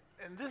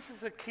 And this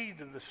is the key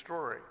to the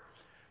story.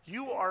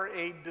 You are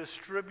a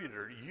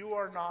distributor. You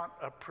are not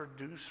a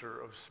producer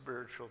of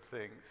spiritual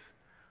things.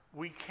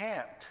 We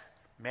can't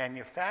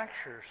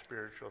manufacture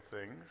spiritual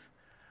things,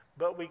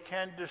 but we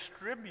can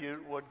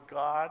distribute what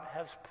God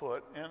has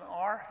put in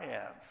our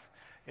hands.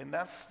 And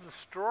that's the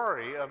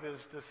story of his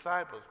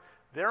disciples.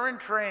 They're in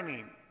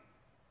training.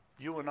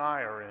 You and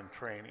I are in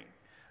training.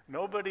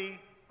 Nobody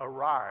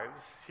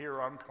arrives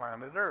here on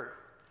planet Earth.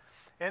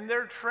 And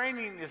their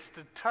training is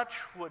to touch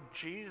what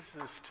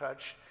Jesus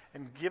touched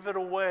and give it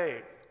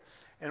away.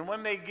 And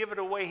when they give it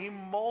away, he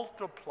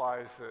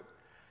multiplies it.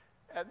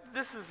 And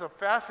this is a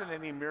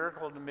fascinating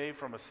miracle to me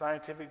from a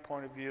scientific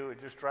point of view. It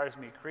just drives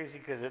me crazy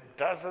because it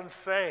doesn't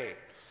say.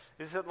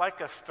 Is it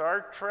like a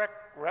Star Trek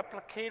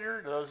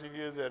replicator? Those of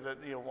you that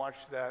watch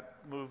that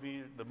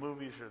movie, the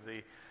movies or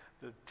the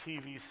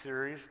TV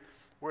series,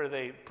 where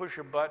they push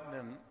a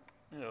button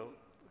and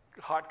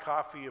hot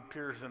coffee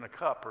appears in a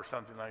cup or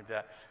something like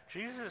that.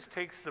 Jesus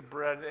takes the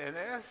bread, and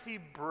as he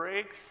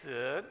breaks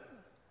it,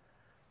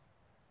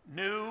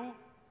 new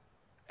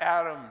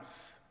atoms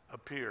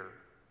appear.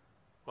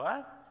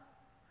 What?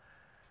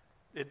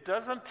 It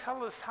doesn't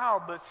tell us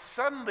how, but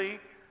suddenly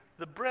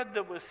the bread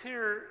that was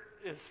here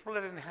is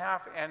split in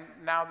half, and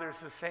now there's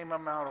the same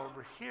amount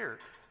over here.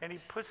 And he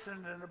puts it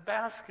in a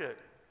basket.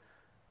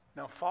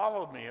 Now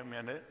follow me a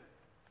minute.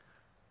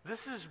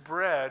 This is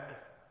bread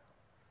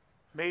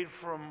made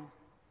from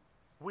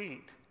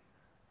wheat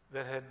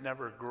that had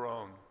never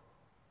grown.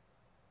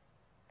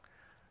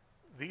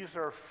 These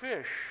are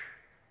fish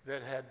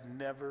that had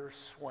never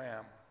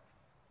swam.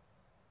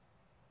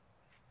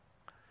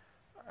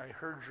 I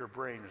heard your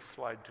brain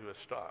slide to a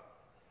stop.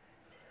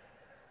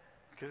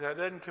 Because that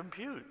doesn't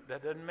compute.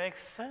 That doesn't make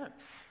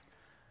sense.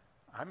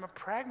 I'm a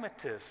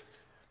pragmatist.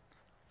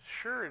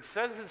 Sure, it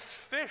says it's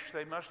fish.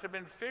 They must have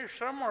been fish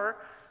somewhere.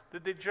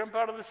 Did they jump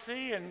out of the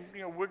sea and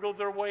wiggle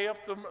their way up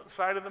the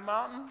side of the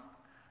mountain?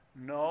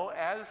 No,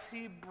 as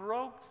he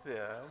broke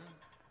them,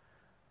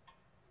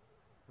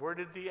 where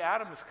did the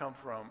atoms come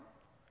from?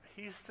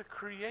 He's the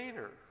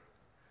creator.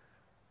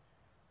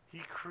 He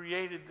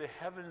created the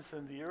heavens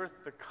and the earth,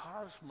 the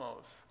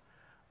cosmos.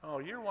 Oh,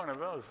 you're one of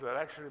those that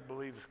actually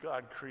believes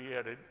God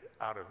created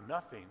out of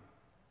nothing.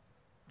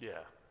 Yeah.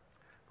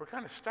 We're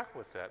kind of stuck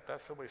with that.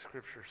 That's the way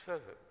Scripture says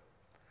it.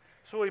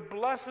 So he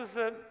blesses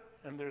it,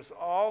 and there's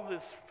all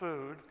this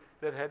food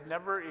that had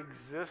never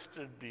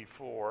existed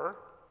before.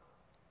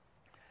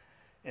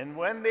 And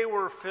when they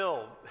were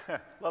filled,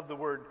 love the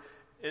word,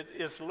 it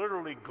is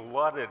literally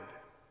glutted.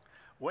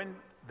 When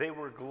they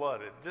were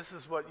glutted. This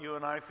is what you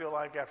and I feel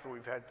like after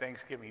we've had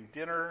Thanksgiving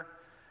dinner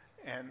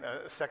and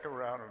a second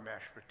round of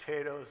mashed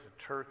potatoes and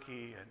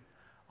turkey and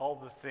all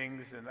the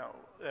things. And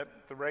at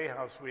the Rea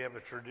house, we have a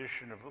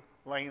tradition of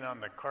laying on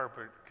the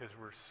carpet because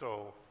we're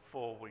so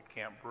full we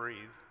can't breathe.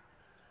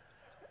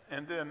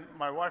 And then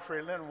my wife,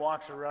 Raylyn,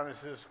 walks around and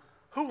says,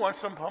 "Who wants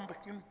some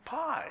pumpkin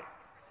pie?"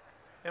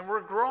 And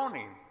we're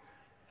groaning.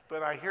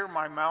 But I hear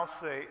my mouth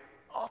say,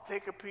 "I'll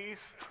take a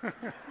piece."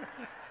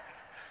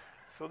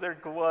 So they're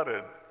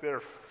glutted. They're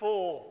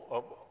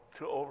full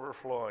to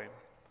overflowing.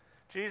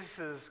 Jesus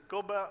says,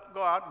 go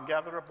out and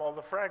gather up all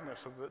the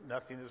fragments so that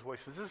nothing is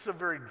wasted. This is a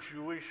very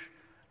Jewish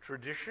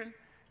tradition.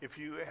 If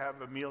you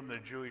have a meal in a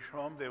Jewish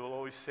home, they will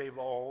always save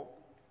all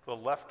the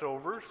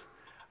leftovers.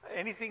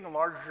 Anything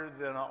larger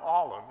than an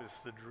olive is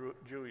the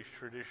Jewish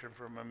tradition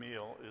from a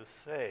meal is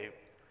saved.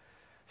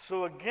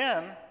 So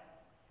again,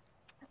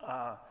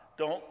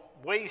 don't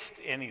waste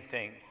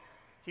anything.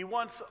 He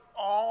wants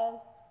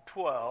all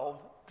 12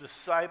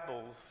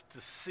 disciples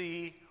to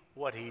see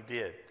what he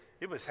did.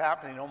 It was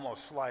happening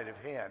almost sleight of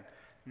hand.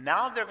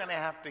 Now they're going to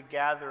have to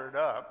gather it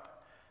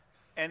up,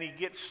 and he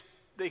gets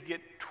they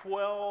get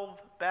 12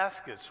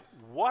 baskets.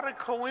 What a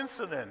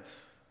coincidence.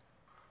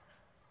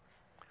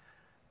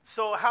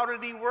 So how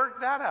did he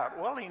work that out?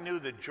 Well, he knew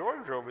that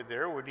George over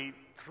there would eat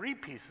 3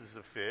 pieces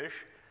of fish,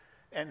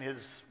 and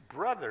his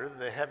brother,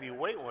 the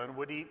heavyweight one,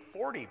 would eat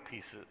 40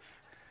 pieces.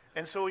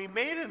 And so he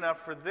made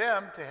enough for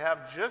them to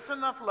have just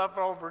enough left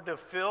over to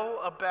fill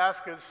a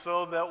basket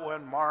so that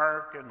when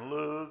Mark and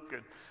Luke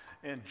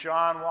and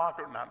John walk,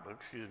 not Luke,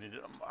 excuse me,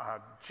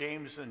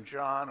 James and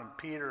John and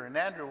Peter and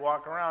Andrew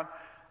walk around,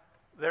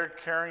 they're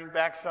carrying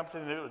back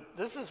something new.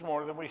 This is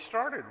more than we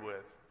started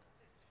with.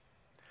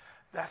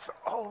 That's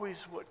always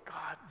what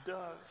God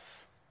does.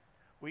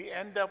 We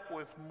end up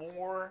with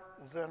more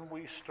than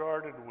we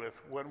started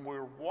with when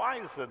we're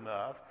wise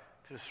enough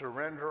to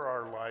surrender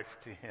our life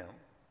to him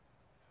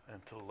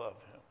and to love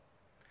him.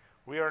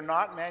 We are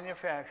not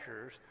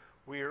manufacturers.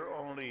 We are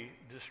only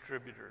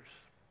distributors.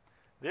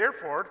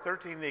 Therefore,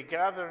 13, they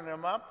gathered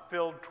them up,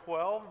 filled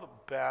 12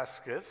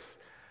 baskets.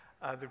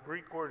 The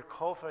Greek word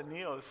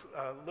kophanios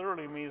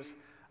literally means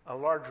a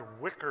large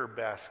wicker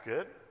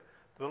basket.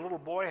 The little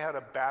boy had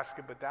a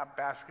basket, but that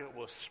basket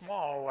was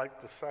small,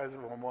 like the size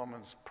of a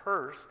woman's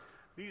purse.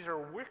 These are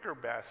wicker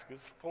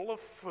baskets full of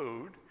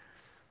food,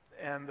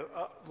 and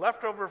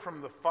left over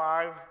from the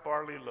 5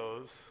 barley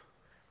loaves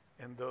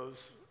and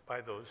by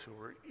those who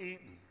were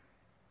eaten.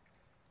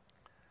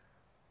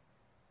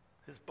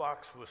 His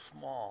box was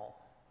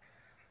small,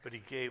 but he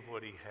gave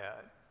what he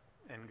had,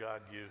 and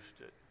God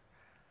used it.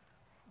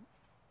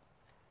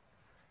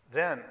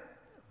 Then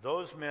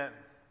those men,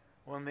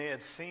 when they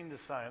had seen the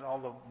sign, all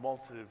the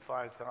multitude,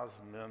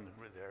 5,000 men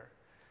who were there,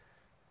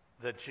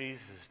 that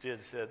Jesus did,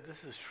 said,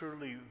 "This is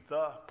truly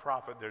the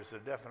prophet." There's a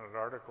definite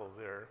article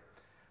there.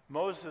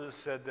 Moses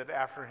said that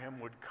after him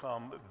would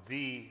come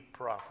the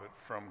prophet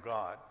from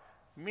God,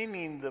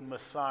 meaning the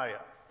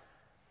Messiah.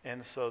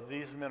 And so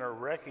these men are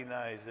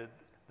recognizing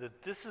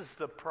that this is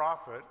the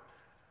prophet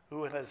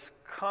who has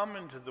come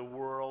into the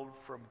world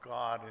from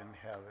God in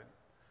heaven.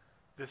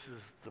 This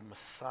is the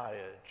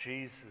Messiah.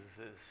 Jesus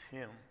is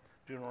him.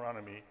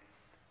 Deuteronomy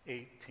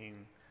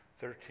 15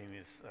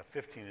 is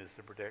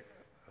the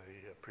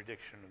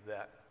prediction of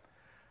that.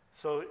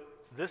 So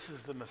this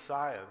is the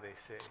Messiah, they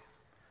say.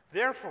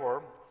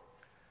 Therefore,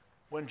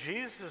 when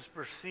Jesus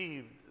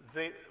perceived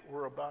they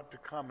were about to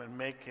come and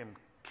make him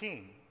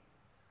king,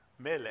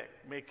 Melech,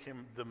 make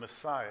him the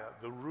Messiah,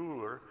 the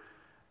ruler,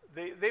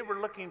 they were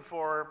looking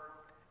for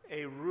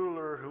a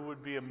ruler who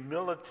would be a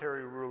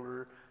military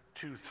ruler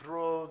to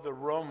throw the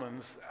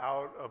Romans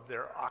out of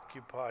their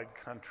occupied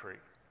country.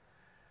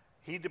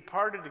 He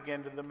departed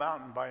again to the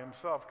mountain by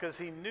himself because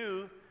he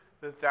knew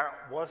that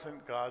that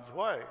wasn't God's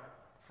way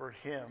for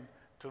him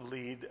to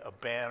lead a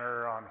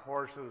banner on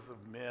horses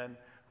of men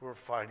who were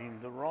fighting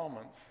the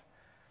Romans.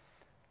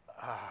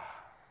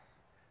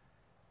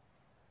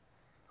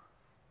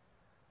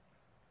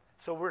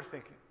 So we're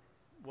thinking,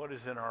 what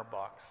is in our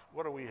box?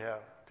 What do we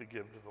have to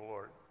give to the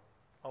Lord?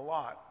 A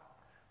lot,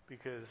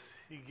 because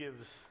he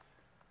gives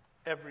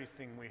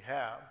everything we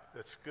have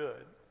that's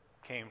good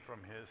came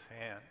from his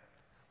hand.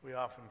 We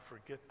often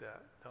forget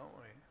that, don't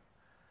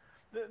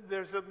we?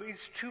 There's at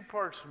least 2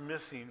 parts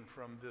missing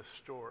from this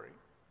story.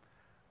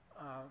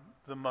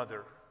 The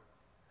mother,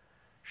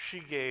 she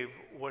gave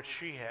what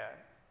she had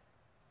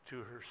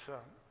to her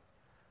son,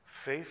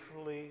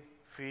 faithfully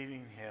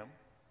feeding him,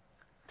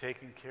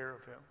 taking care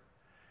of him.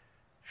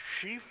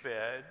 She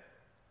fed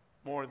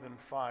more than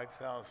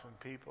 5,000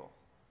 people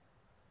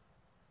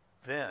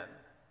then,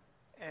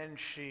 and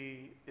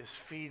she is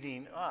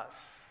feeding us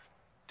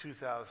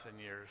 2,000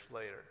 years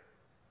later.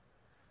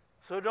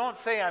 So don't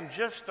say, I'm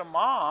just a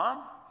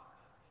mom.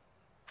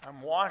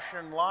 I'm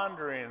washing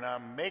laundry and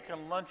I'm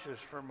making lunches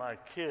for my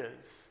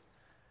kids.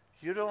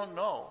 You don't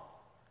know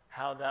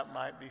how that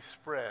might be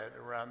spread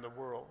around the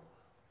world.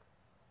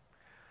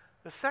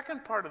 The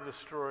second part of the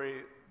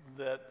story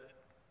that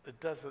it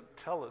doesn't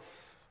tell us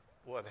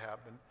what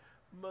happened,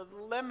 but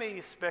let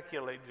me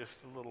speculate just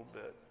a little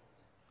bit.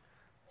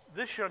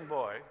 This young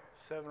boy,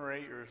 7 or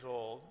 8 years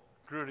old,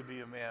 grew to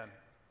be a man.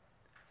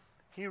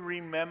 He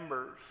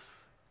remembers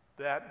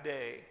that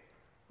day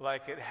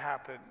like it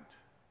happened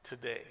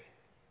today.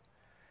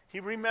 He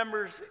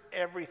remembers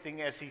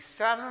everything as he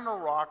sat on a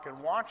rock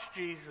and watched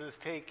Jesus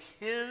take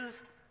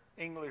his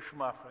English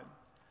muffin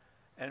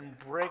and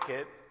break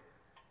it,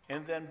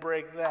 and then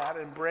break that,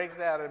 and break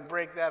that, and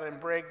break that, and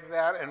break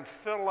that, and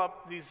fill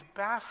up these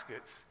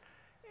baskets.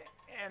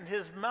 And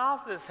his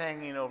mouth is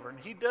hanging over, and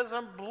he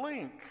doesn't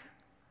blink.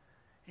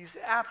 He's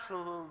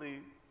absolutely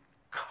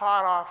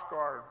caught off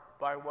guard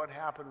by what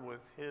happened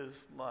with his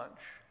lunch.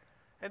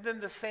 And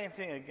then the same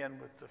thing again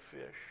with the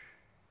fish.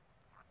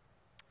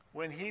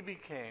 When he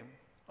became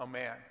a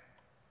man,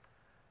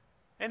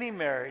 and he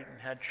married and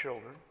had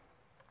children,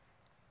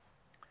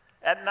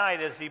 at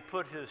night as he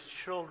put his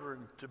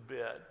children to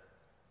bed,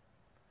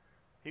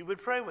 he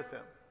would pray with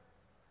them.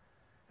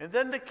 And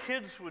then the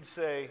kids would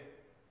say,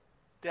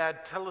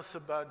 Dad, tell us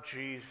about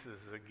Jesus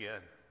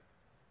again.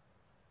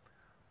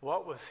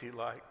 What was he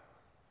like?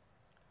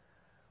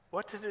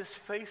 What did his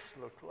face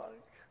look like?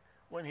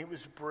 when he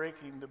was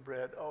breaking the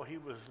bread, oh, he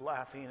was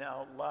laughing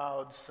out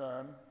loud,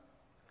 son.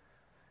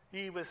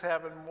 He was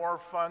having more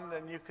fun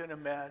than you can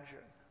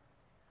imagine.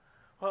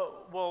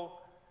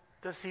 Well,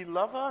 does he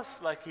love us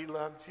like he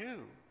loved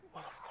you?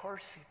 Well, of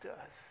course he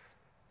does.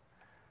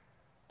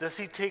 Does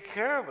he take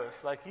care of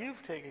us like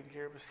you've taken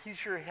care of us?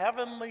 He's your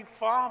heavenly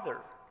Father.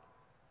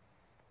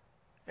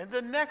 And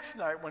the next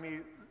night when he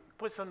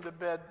puts them to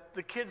bed,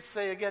 the kids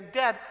say again,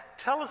 Dad,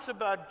 tell us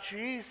about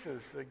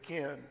Jesus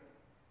again.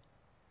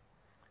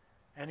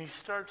 And he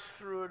starts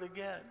through it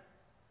again.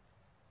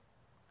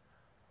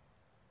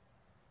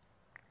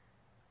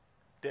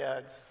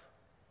 Dads,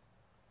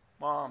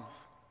 moms,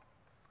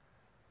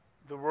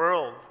 the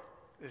world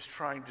is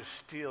trying to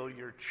steal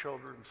your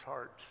children's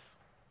hearts.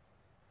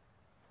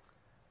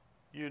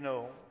 You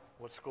know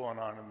what's going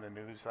on in the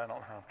news. I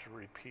don't have to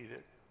repeat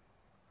it.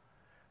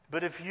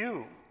 But if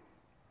you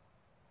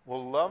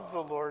will love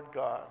the Lord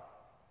God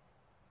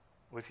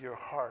with your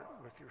heart,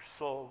 with your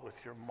soul, with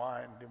your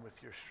mind, and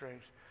with your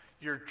strength,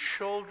 your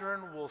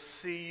children will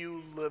see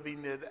you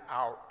living it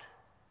out.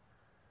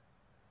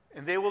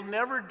 And they will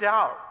never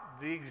doubt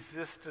the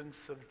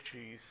existence of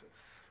Jesus.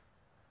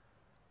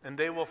 And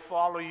they will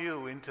follow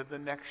you into the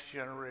next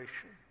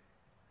generation.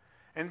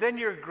 And then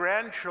your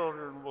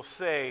grandchildren will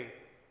say,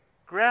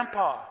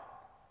 Grandpa,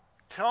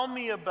 tell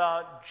me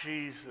about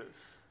Jesus.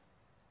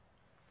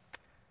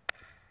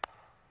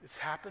 It's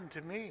happened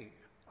to me.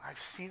 I've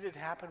seen it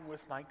happen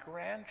with my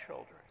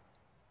grandchildren.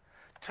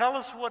 Tell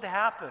us what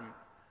happened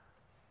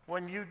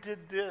when you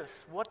did this.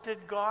 What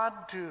did God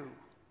do?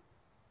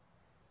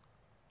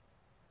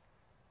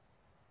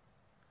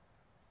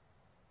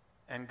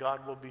 And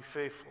God will be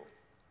faithful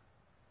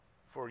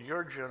for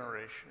your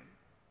generation,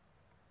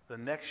 the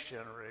next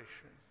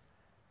generation,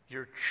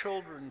 your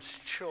children's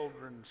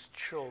children's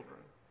children.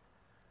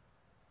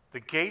 The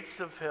gates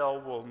of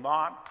hell will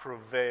not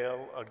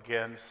prevail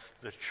against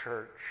the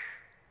church.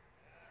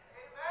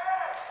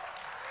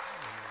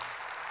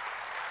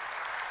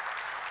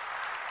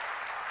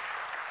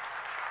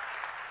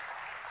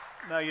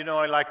 Now, you know,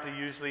 I like to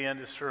usually end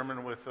a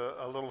sermon with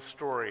a little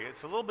story.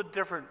 It's a little bit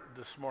different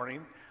this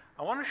morning.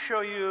 I want to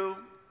show you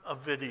a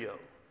video.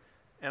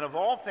 And of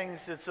all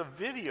things, it's a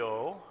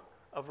video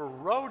of a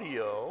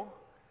rodeo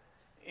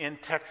in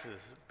Texas,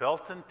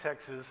 Belton,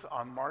 Texas,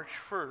 on March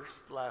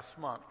 1st last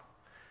month.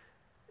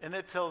 And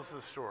it tells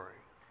the story.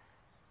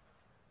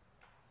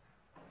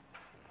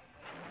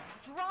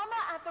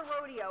 Drama at the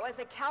rodeo as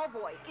a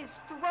cowboy is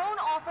thrown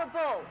off a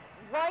bull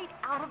right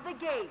out of the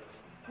gate.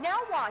 Now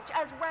watch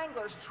as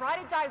wranglers try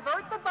to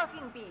divert the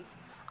bucking beast.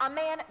 A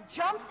man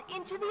jumps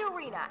into the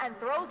arena and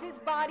throws his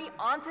body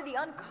onto the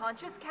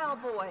unconscious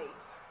cowboy.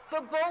 The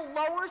bull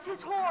lowers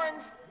his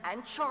horns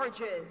and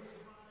charges.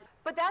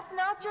 But that's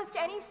not just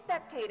any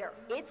spectator.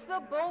 It's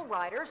the bull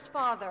rider's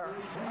father.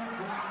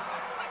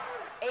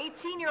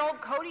 18-year-old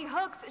Cody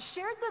Hooks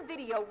shared the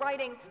video,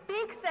 writing,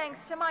 "Big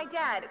thanks to my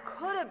dad.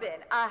 Could have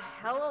been a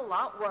hell of a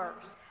lot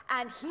worse."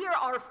 And here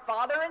are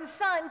father and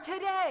son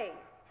today.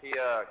 He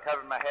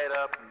covered my head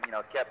up and,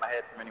 kept my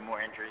head from any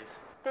more injuries.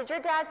 Did your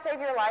dad save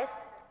your life?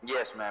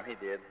 Yes, ma'am, he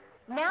did.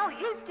 Now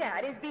his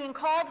dad is being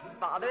called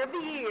Father of the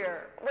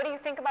Year. What do you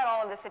think about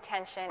all of this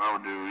attention? I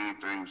would do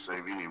anything to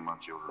save any of my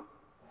children.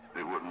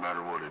 It wouldn't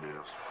matter what it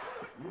is.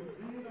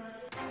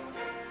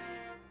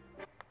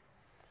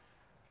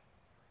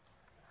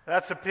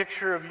 That's a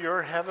picture of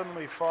your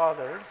heavenly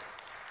Father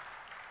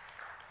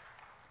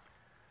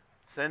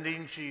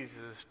sending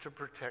Jesus to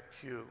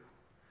protect you.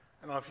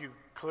 I don't know if you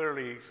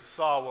clearly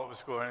saw what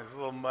was going on. It's a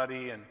little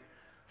muddy,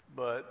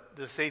 but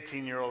this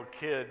 18-year-old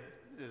kid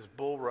is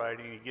bull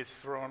riding. He gets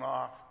thrown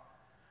off.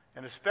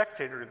 And a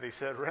spectator, they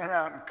said, ran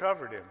out and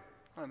covered him.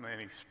 Not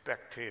any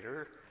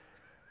spectator.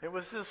 It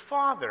was his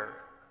father.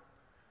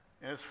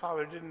 And his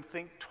father didn't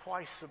think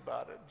twice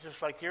about it.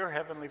 Just like your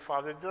heavenly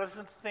Father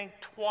doesn't think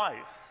twice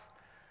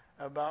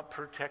about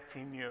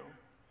protecting you.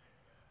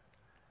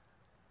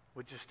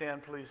 Would you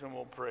stand, please, and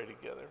we'll pray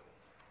together.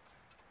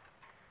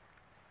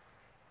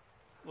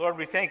 Lord,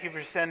 we thank you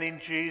for sending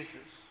Jesus,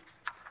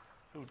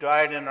 who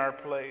died in our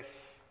place,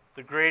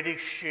 the great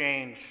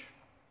exchange,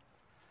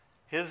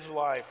 his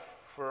life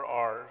for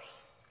ours.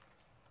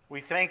 We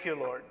thank you,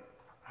 Lord.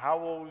 How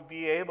will we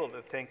be able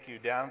to thank you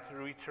down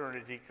through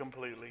eternity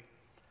completely?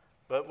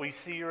 But we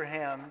see your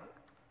hand,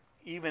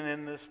 even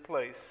in this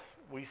place.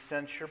 We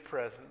sense your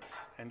presence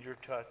and your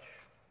touch.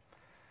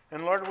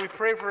 And Lord, we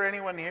pray for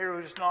anyone here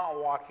who's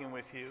not walking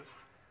with you,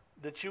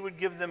 that you would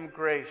give them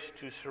grace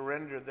to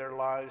surrender their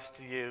lives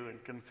to you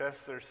and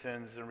confess their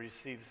sins and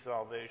receive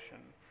salvation.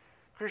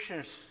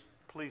 Christians,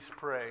 please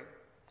pray.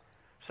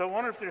 So I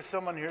wonder if there's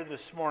someone here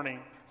this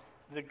morning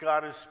that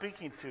God is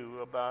speaking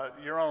to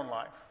about your own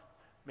life.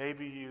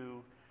 Maybe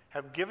you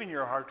have given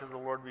your heart to the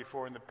Lord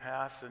before in the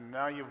past, and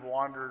now you've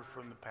wandered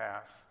from the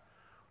past.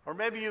 Or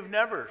maybe you've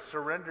never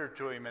surrendered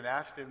to him and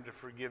asked him to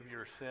forgive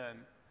your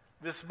sin.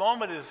 This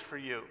moment is for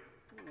you.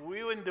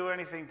 We wouldn't do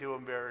anything to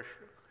embarrass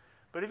you.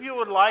 But if you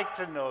would like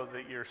to know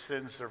that your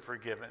sins are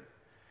forgiven,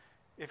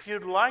 if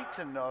you'd like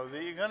to know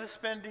that you're going to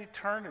spend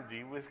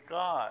eternity with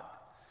God,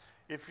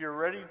 If you're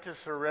ready to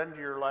surrender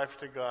your life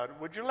to God,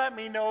 would you let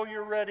me know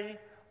you're ready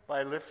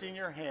by lifting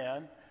your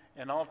hand?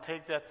 And I'll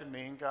take that to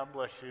mean, God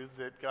bless you,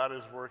 that God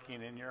is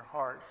working in your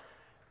heart.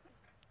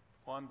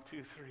 1,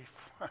 2, 3,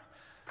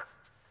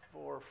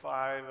 4,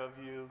 5 of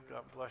you.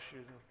 God bless you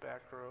in the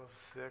back row.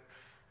 6.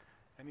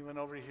 Anyone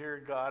over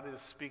here God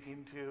is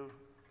speaking to?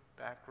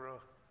 Back row.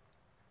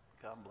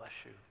 God bless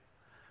you.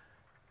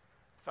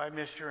 If I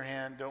missed your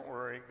hand, don't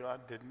worry.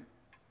 God didn't.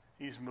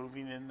 He's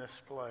moving in this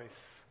place.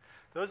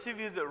 Those of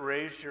you that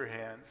raised your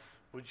hands,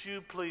 would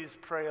you please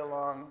pray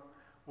along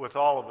with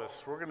all of us?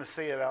 We're going to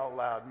say it out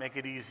loud, make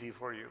it easy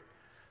for you.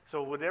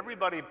 So would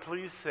everybody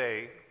please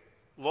say,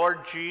 Lord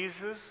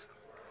Jesus,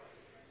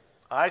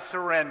 I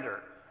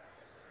surrender.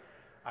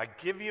 I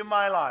give you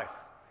my life.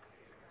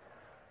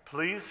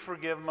 Please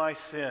forgive my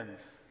sins.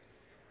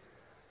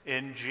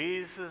 In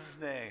Jesus'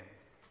 name,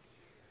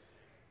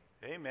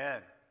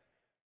 amen.